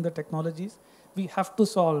 leveraging the technologies. We have to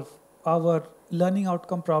solve our learning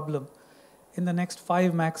outcome problem in the next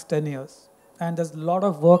 5, max 10 years. And there's a lot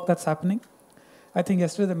of work that's happening. I think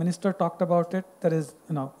yesterday the minister talked about it. There is,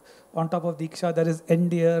 on top of Diksha, there is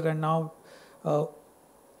NDR, and now,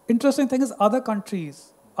 interesting thing is other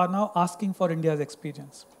countries are now asking for India's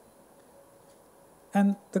experience.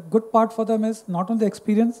 And the good part for them is not only the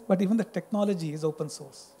experience, but even the technology is open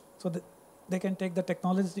source. So they can take the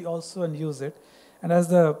technology also and use it. And as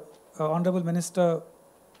the Honorable Minister,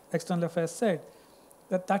 External Affairs said,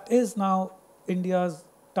 that is now India's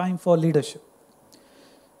time for leadership.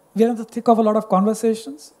 We are in the thick of a lot of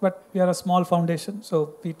conversations, but we are a small foundation,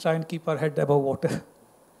 so we try and keep our head above water.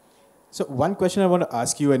 So one question I want to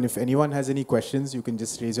ask you, and if anyone has any questions, you can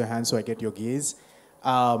just raise your hand so I get your gaze.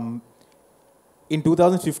 In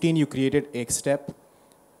 2015, you created Ekstep.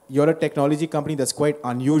 You're a technology company that's quite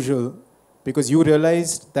unusual because you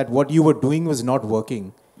realized that what you were doing was not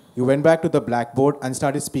working. You went back to the blackboard and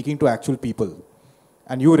started speaking to actual people.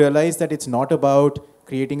 And you realize that it's not about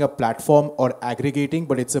creating a platform or aggregating,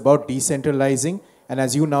 but it's about decentralizing. And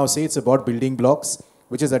as you now say, it's about building blocks,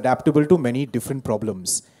 which is adaptable to many different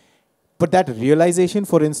problems. But that realization,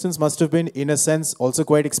 for instance, must have been, in a sense, also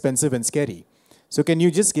quite expensive and scary. So can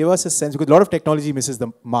you just give us a sense, because a lot of technology misses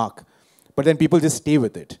the mark, but then people just stay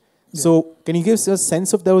with it. Yeah. So can you give us a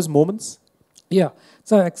sense of those moments? Yeah,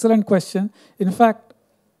 it's an excellent question. In fact,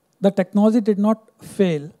 the technology did not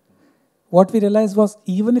fail. What we realized was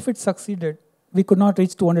even if it succeeded, we could not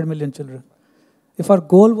reach 200 million children. If our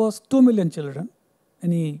goal was 2 million children,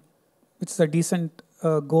 which is a decent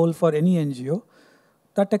goal for any NGO,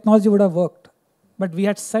 that technology would have worked. But we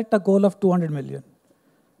had set a goal of 200 million,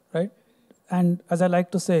 right? And as I like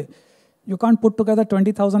to say, you can't put together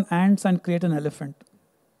 20,000 ants and create an elephant.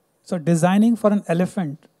 So designing for an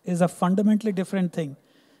elephant is a fundamentally different thing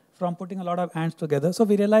from putting a lot of ants together. So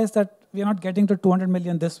we realized that we are not getting to 200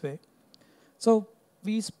 million this way. So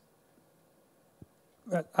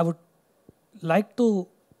I would like to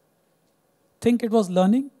think it was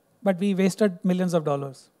learning, but we wasted millions of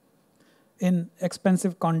dollars in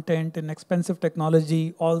expensive content, in expensive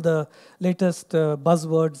technology, all the latest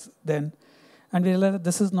buzzwords then. And we realized that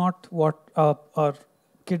this is not what our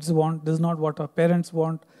kids want, this is not what our parents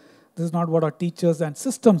want, this is not what our teachers and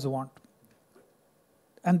systems want.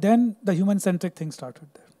 And then the human-centric thing started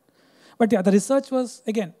there. But yeah, the research was,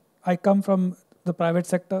 again, I come from the private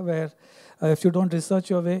sector where if you don't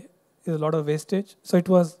research your way, there's a lot of wastage. So it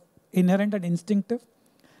was inherent and instinctive.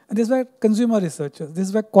 And these were consumer researchers,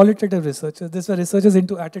 these were qualitative researchers, these were researchers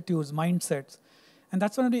into attitudes, mindsets. And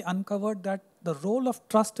that's when we uncovered that the role of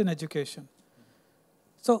trust in education.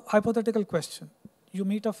 So hypothetical question, you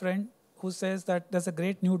meet a friend who says that there's a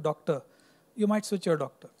great new doctor, you might switch your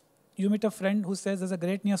doctor. You meet a friend who says there's a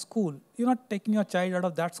great new school, you're not taking your child out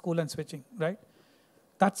of that school and switching, right?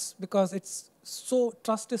 That's because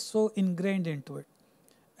trust is so ingrained into it.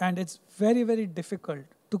 And it's very, very difficult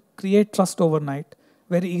to create trust overnight,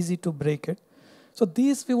 very easy to break it. So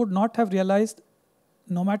these we would not have realized,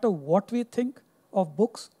 no matter what we think of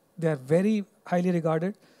books, they are very highly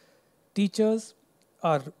regarded. Teachers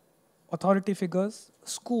are authority figures.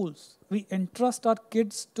 Schools, we entrust our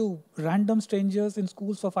kids to random strangers in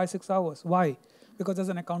schools for 5-6 hours. Why? Because there's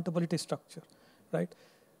an accountability structure, right?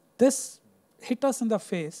 This hit us in the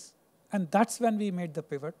face, and that's when we made the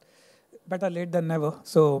pivot. Better late than never.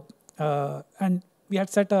 So, and we had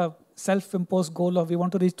set a self-imposed goal of we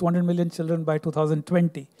want to reach 200 million children by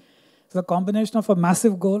 2020. So the combination of a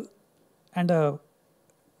massive goal and a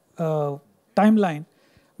timeline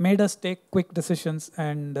made us take quick decisions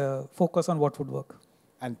and focus on what would work.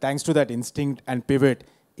 And thanks to that instinct and pivot,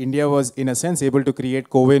 India was, in a sense, able to create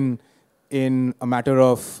CoWIN in a matter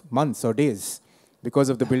of months or days because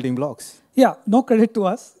of the building blocks. Yeah, no credit to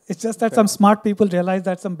us. It's just that some smart people realize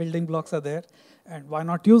that some building blocks are there, and why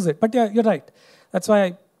not use it? But yeah, you're right. That's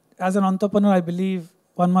why, as an entrepreneur, I believe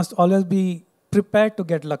one must always be prepared to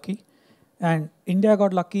get lucky. And India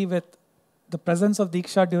got lucky with the presence of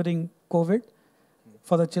Diksha during COVID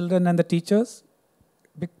for the children and the teachers.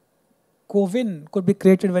 CoWIN could be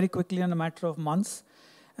created very quickly in a matter of months.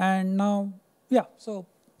 And now, yeah, so.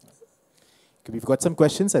 Okay, we've got some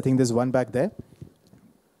questions. I think there's one back there.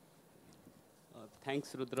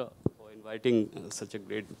 Thanks, Rudra, for inviting such a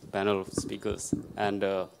great panel of speakers. And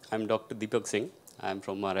I'm Dr. Deepak Singh. I'm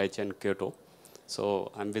from RH Kyoto.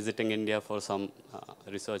 So I'm visiting India for some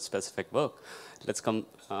research-specific work. Let's come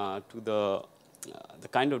to the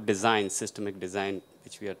kind of design, systemic design,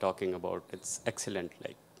 which we are talking about. It's excellent,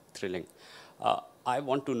 like thrilling. I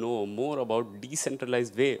want to know more about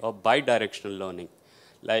decentralized way of bidirectional learning.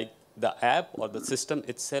 Like the app or the system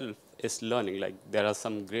itself is learning. Like there are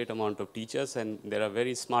some great amount of teachers and there are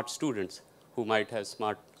very smart students who might have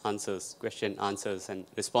smart answers, question answers and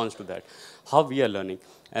response to that. How we are learning.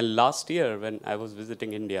 And last year when I was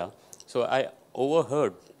visiting India, so I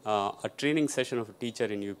overheard a training session of a teacher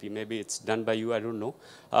in UP. Maybe it's done by you, I don't know.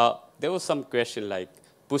 There was some question like,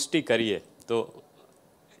 pushti kariye. So,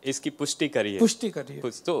 iski pushti kariye. Pushti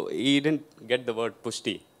kariye. So he didn't get the word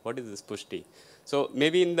pushti. What is this pushti? So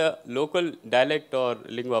maybe in the local dialect or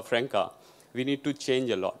lingua franca, we need to change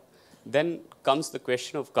a lot. Then comes the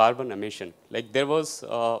question of carbon emission. Like there was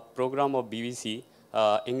a program of BBC,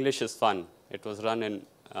 English is Fun. It was run in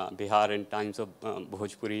Bihar in times of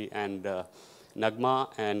Bhojpuri and Nagma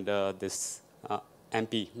and this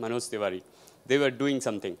MP, Manoj Tiwari. They were doing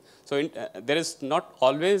something. So there is not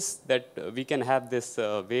always that we can have this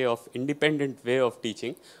way of independent way of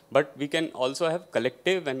teaching, but we can also have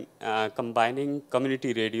collective and combining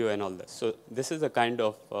community radio and all this. So this is a kind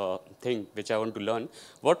of thing which I want to learn.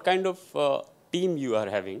 What kind of team you are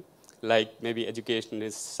having like maybe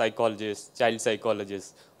educationists, psychologists, child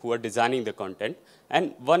psychologists who are designing the content.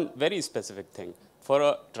 And one very specific thing, for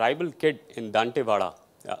a tribal kid in Dantewada,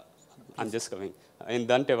 I'm just coming, in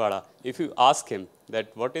Dantewada, if you ask him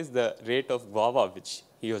that what is the rate of guava which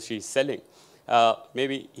he or she is selling,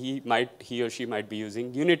 maybe he or she might be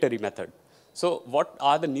using unitary method. So what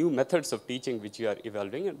are the new methods of teaching which you are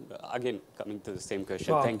evolving? And again, coming to the same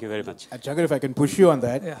question. Wow. Thank you very much. And Shankar, if I can push you on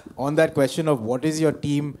that, Yeah. on that question of what is your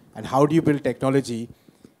team and how do you build technology,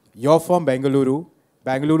 you're from Bengaluru.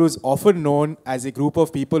 Bengaluru is often known as a group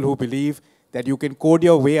of people who believe that you can code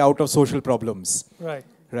your way out of social problems. Right.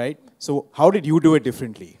 Right? So how did you do it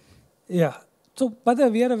differently? Yeah. So, by the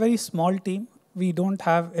way, we are a very small team. We don't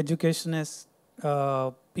have educationists,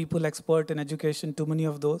 people expert in education, too many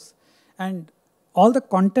of those. And all the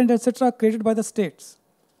content, etc., are created by the states.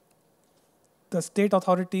 The state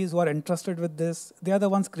authorities who are entrusted with this, they are the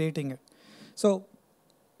ones creating it. So,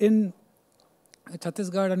 in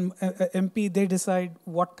Chhattisgarh and MP, they decide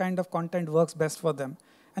what kind of content works best for them.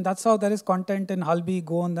 And that's how there is content in Halbi,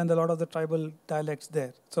 Gond, and a lot of the tribal dialects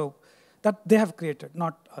there. So, that they have created,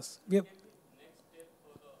 not us. We have,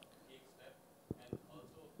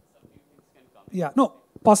 yeah, no,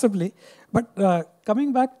 possibly. But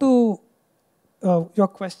coming back to your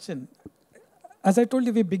question, as I told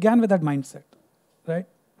you, we began with that mindset, right?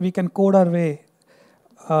 We can code our way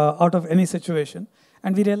out of any situation.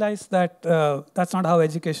 And we realized that that's not how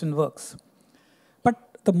education works.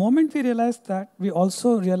 But the moment we realized that, we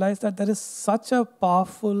also realized that there is such a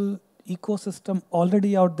powerful ecosystem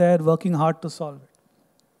already out there working hard to solve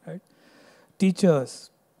it, right? Teachers,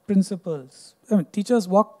 principals, teachers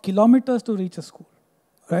walk kilometers to reach a school,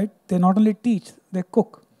 right? They not only teach, they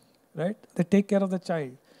cook, right? They take care of the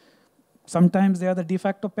child. Sometimes they are the de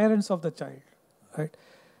facto parents of the child, right?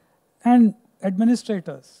 And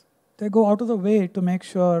administrators, they go out of the way to make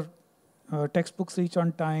sure textbooks reach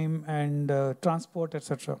on time and transport,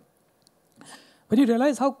 etc. When you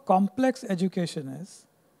realize how complex education is,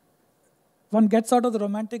 one gets out of the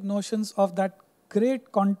romantic notions of that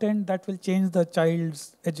great content that will change the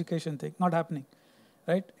child's education thing. Not happening,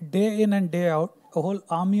 right? Day in and day out, a whole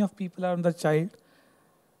army of people around the child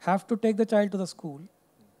have to take the child to the school,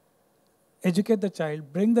 educate the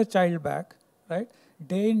child, bring the child back, right?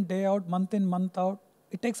 Day in, day out, month in, month out.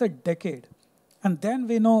 It takes a decade. And then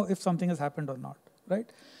we know if something has happened or not, right?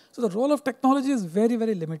 So the role of technology is very,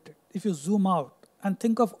 very limited. If you zoom out and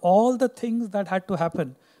think of all the things that had to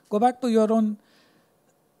happen, go back to your own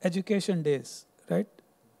education days, right?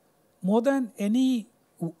 More than any,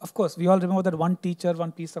 of course, we all remember that one teacher,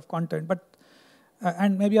 one piece of content, but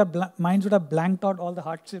and maybe our minds would have blanked out all the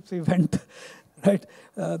hardships we went, right?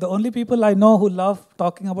 The only people I know who love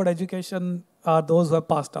talking about education are those who have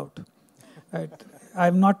passed out, right?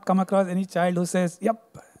 I've not come across any child who says, yep,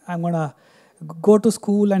 I'm going to go to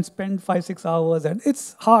school and spend 5-6 hours. And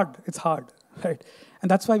it's hard, right?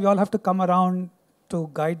 And that's why we all have to come around to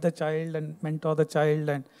guide the child and mentor the child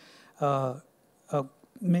and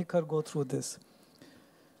make her go through this.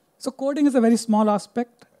 So coding is a very small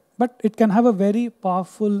aspect, but it can have a very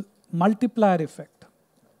powerful multiplier effect.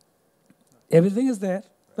 Everything is there.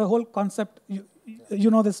 The whole concept,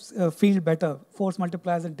 you know this field better, force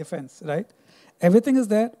multipliers in defense, right? Everything is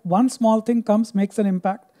there. One small thing comes, makes an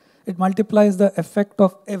impact. It multiplies the effect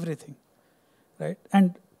of everything, right?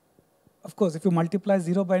 And of course, if you multiply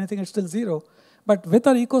 0 by anything, it's still 0. But with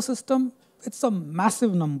our ecosystem, it's a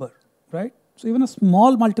massive number, right? So even a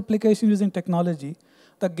small multiplication using technology,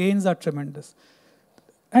 the gains are tremendous.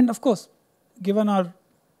 And of course, given our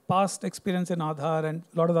past experience in Aadhaar and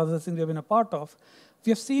a lot of other things we have been a part of, we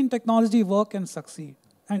have seen technology work and succeed.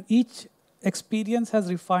 And each experience has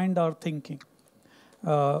refined our thinking.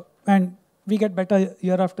 And we get better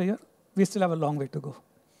year after year. We still have a long way to go.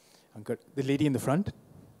 Ankar, the lady in the front.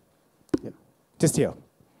 Yeah. Just here.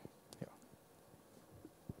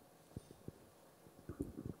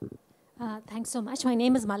 Thanks so much. My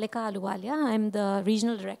name is Malika Aluwalia. I'm the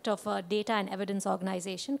regional director of a data and evidence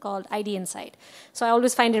organization called ID Insight. So I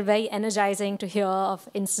always find it very energizing to hear of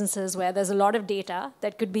instances where there's a lot of data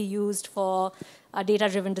that could be used for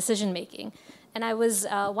data-driven decision-making. And I was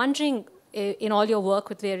wondering, in all your work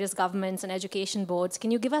with various governments and education boards,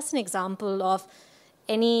 can you give us an example of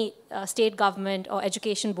any state government or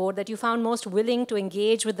education board that you found most willing to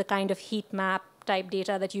engage with the kind of heat map type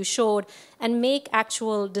data that you showed and make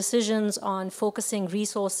actual decisions on focusing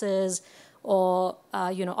resources or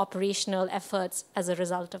operational efforts as a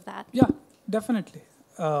result of that? Yeah, definitely.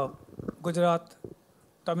 Gujarat,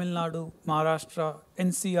 Tamil Nadu, Maharashtra,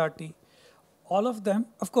 NCRT, all of them.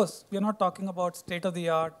 Of course, we are not talking about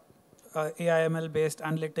state-of-the-art AI/ML based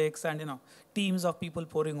analytics and teams of people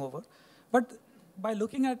poring over. But by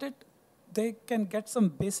looking at it, they can get some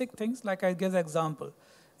basic things. Like I give the example,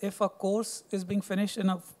 if a course is being finished in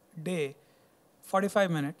a day,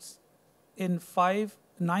 45 minutes, in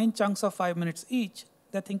 9 chunks of 5 minutes each,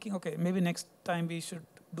 they're thinking, okay, maybe next time we should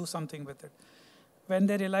do something with it. When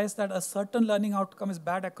they realize that a certain learning outcome is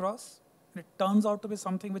bad across, it turns out to be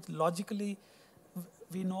something which logically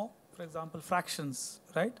we know, for example, fractions,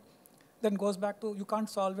 right? Then goes back to, you can't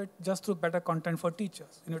solve it just through better content for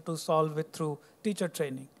teachers. You need to solve it through teacher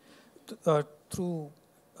training, through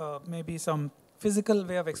maybe some physical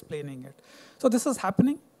way of explaining it. So this is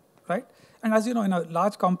happening, right? And as you know, in a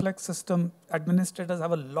large complex system, administrators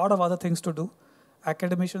have a lot of other things to do.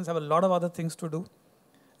 Academicians have a lot of other things to do.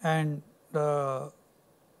 And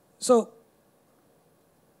so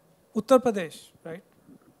Uttar Pradesh, right?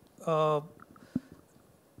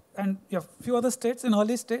 And you have a few other states in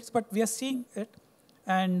early states, but we are seeing it,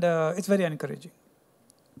 and it's very encouraging.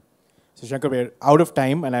 So Shankar, we're out of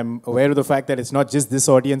time, and I'm aware of the fact that it's not just this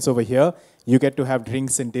audience over here. You get to have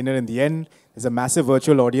drinks and dinner in the end. There's a massive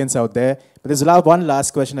virtual audience out there. But there's one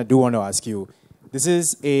last question I do want to ask you. This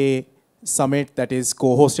is a summit that is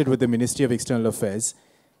co-hosted with the Ministry of External Affairs.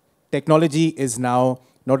 Technology is now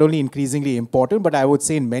not only increasingly important, but I would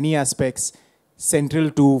say in many aspects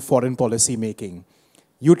central to foreign policy making.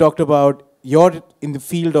 You talked about you're in the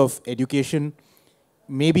field of education,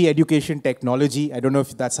 maybe education technology. I don't know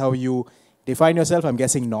if that's how you define yourself. I'm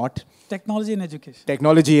guessing not. Technology and education.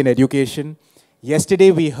 Technology and education.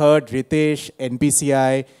 Yesterday we heard Ritesh,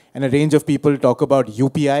 NPCI, and a range of people talk about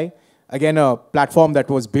UPI. Again, a platform that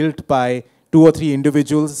was built by 2 or 3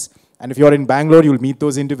 individuals. And if you're in Bangalore, you'll meet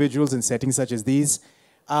those individuals in settings such as these.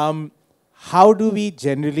 How do we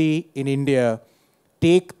generally in India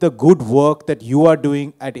take the good work that you are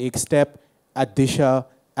doing at Ekstep, at Disha,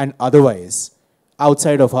 and otherwise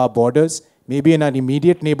outside of our borders, maybe in our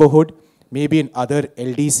immediate neighborhood, maybe in other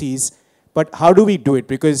LDCs, but how do we do it?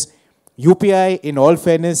 Because UPI, in all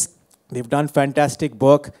fairness, they've done fantastic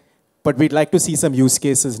work, but we'd like to see some use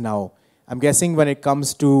cases now. I'm guessing when it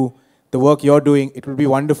comes to the work you're doing, it would be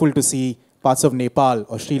wonderful to see parts of Nepal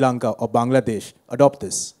or Sri Lanka or Bangladesh adopt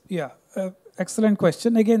this. Yeah, excellent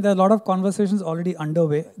question. Again, there are a lot of conversations already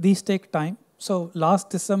underway. These take time. So last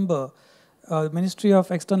December, Ministry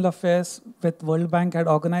of External Affairs with World Bank had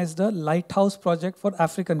organized a lighthouse project for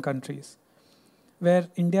African countries, where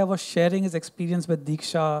India was sharing its experience with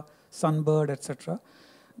Diksha, Sunbird, etc.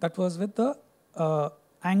 That was with the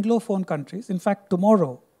Anglophone countries. In fact,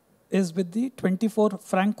 tomorrow is with the 24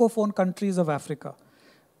 Francophone countries of Africa,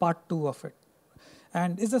 part 2 of it.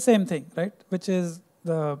 And it's the same thing, right? Which is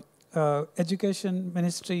the Education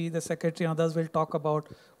Ministry, the Secretary and others will talk about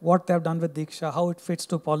what they have done with Diksha, how it fits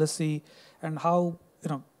to policy, and how,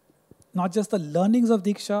 not just the learnings of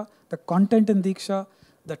Diksha, the content in Diksha,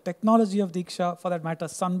 the technology of Diksha, for that matter,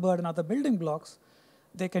 Sunbird and other building blocks,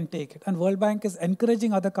 they can take it. And World Bank is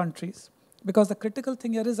encouraging other countries, because the critical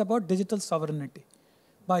thing here is about digital sovereignty.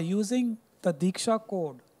 By using the Diksha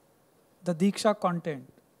code, the Diksha content,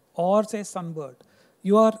 or say Sunbird,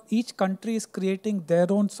 each country is creating their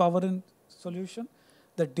own sovereign solution.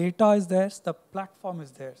 The data is theirs, the platform is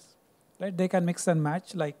theirs. Right? They can mix and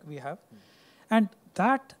match like we have. And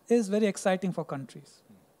that is very exciting for countries.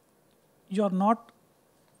 You're not,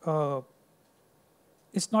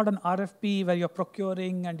 it's not an RFP where you're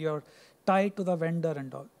procuring and you're tied to the vendor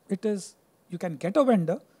and all. It is, you can get a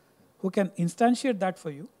vendor who can instantiate that for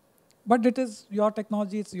you, but it is your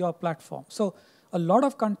technology, it's your platform. So a lot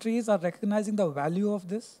of countries are recognizing the value of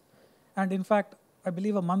this. And in fact, I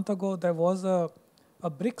believe a month ago, there was a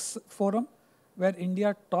BRICS forum where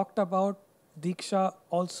India talked about Diksha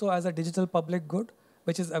also as a digital public good,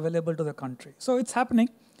 which is available to the country. So it's happening.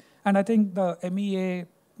 And I think the MEA,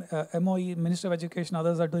 MOE, Ministry of Education,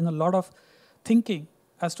 others are doing a lot of thinking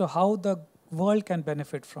as to how the world can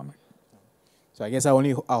benefit from it. So I guess our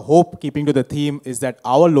hope, keeping to the theme, is that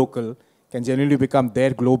our local can genuinely become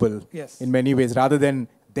their global in many ways, rather than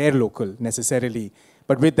their local necessarily.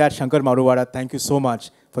 But with that, Shankar Maruvada, thank you so much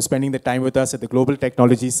for spending the time with us at the Global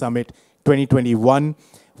Technology Summit 2021.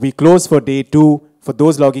 We close for day 2 for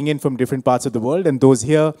those logging in from different parts of the world, and those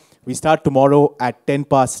here, we start tomorrow at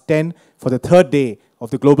 10:10 for the 3rd day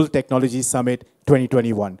of the Global Technology Summit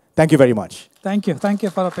 2021. Thank you very much. Thank you. Thank you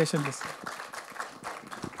for your patience.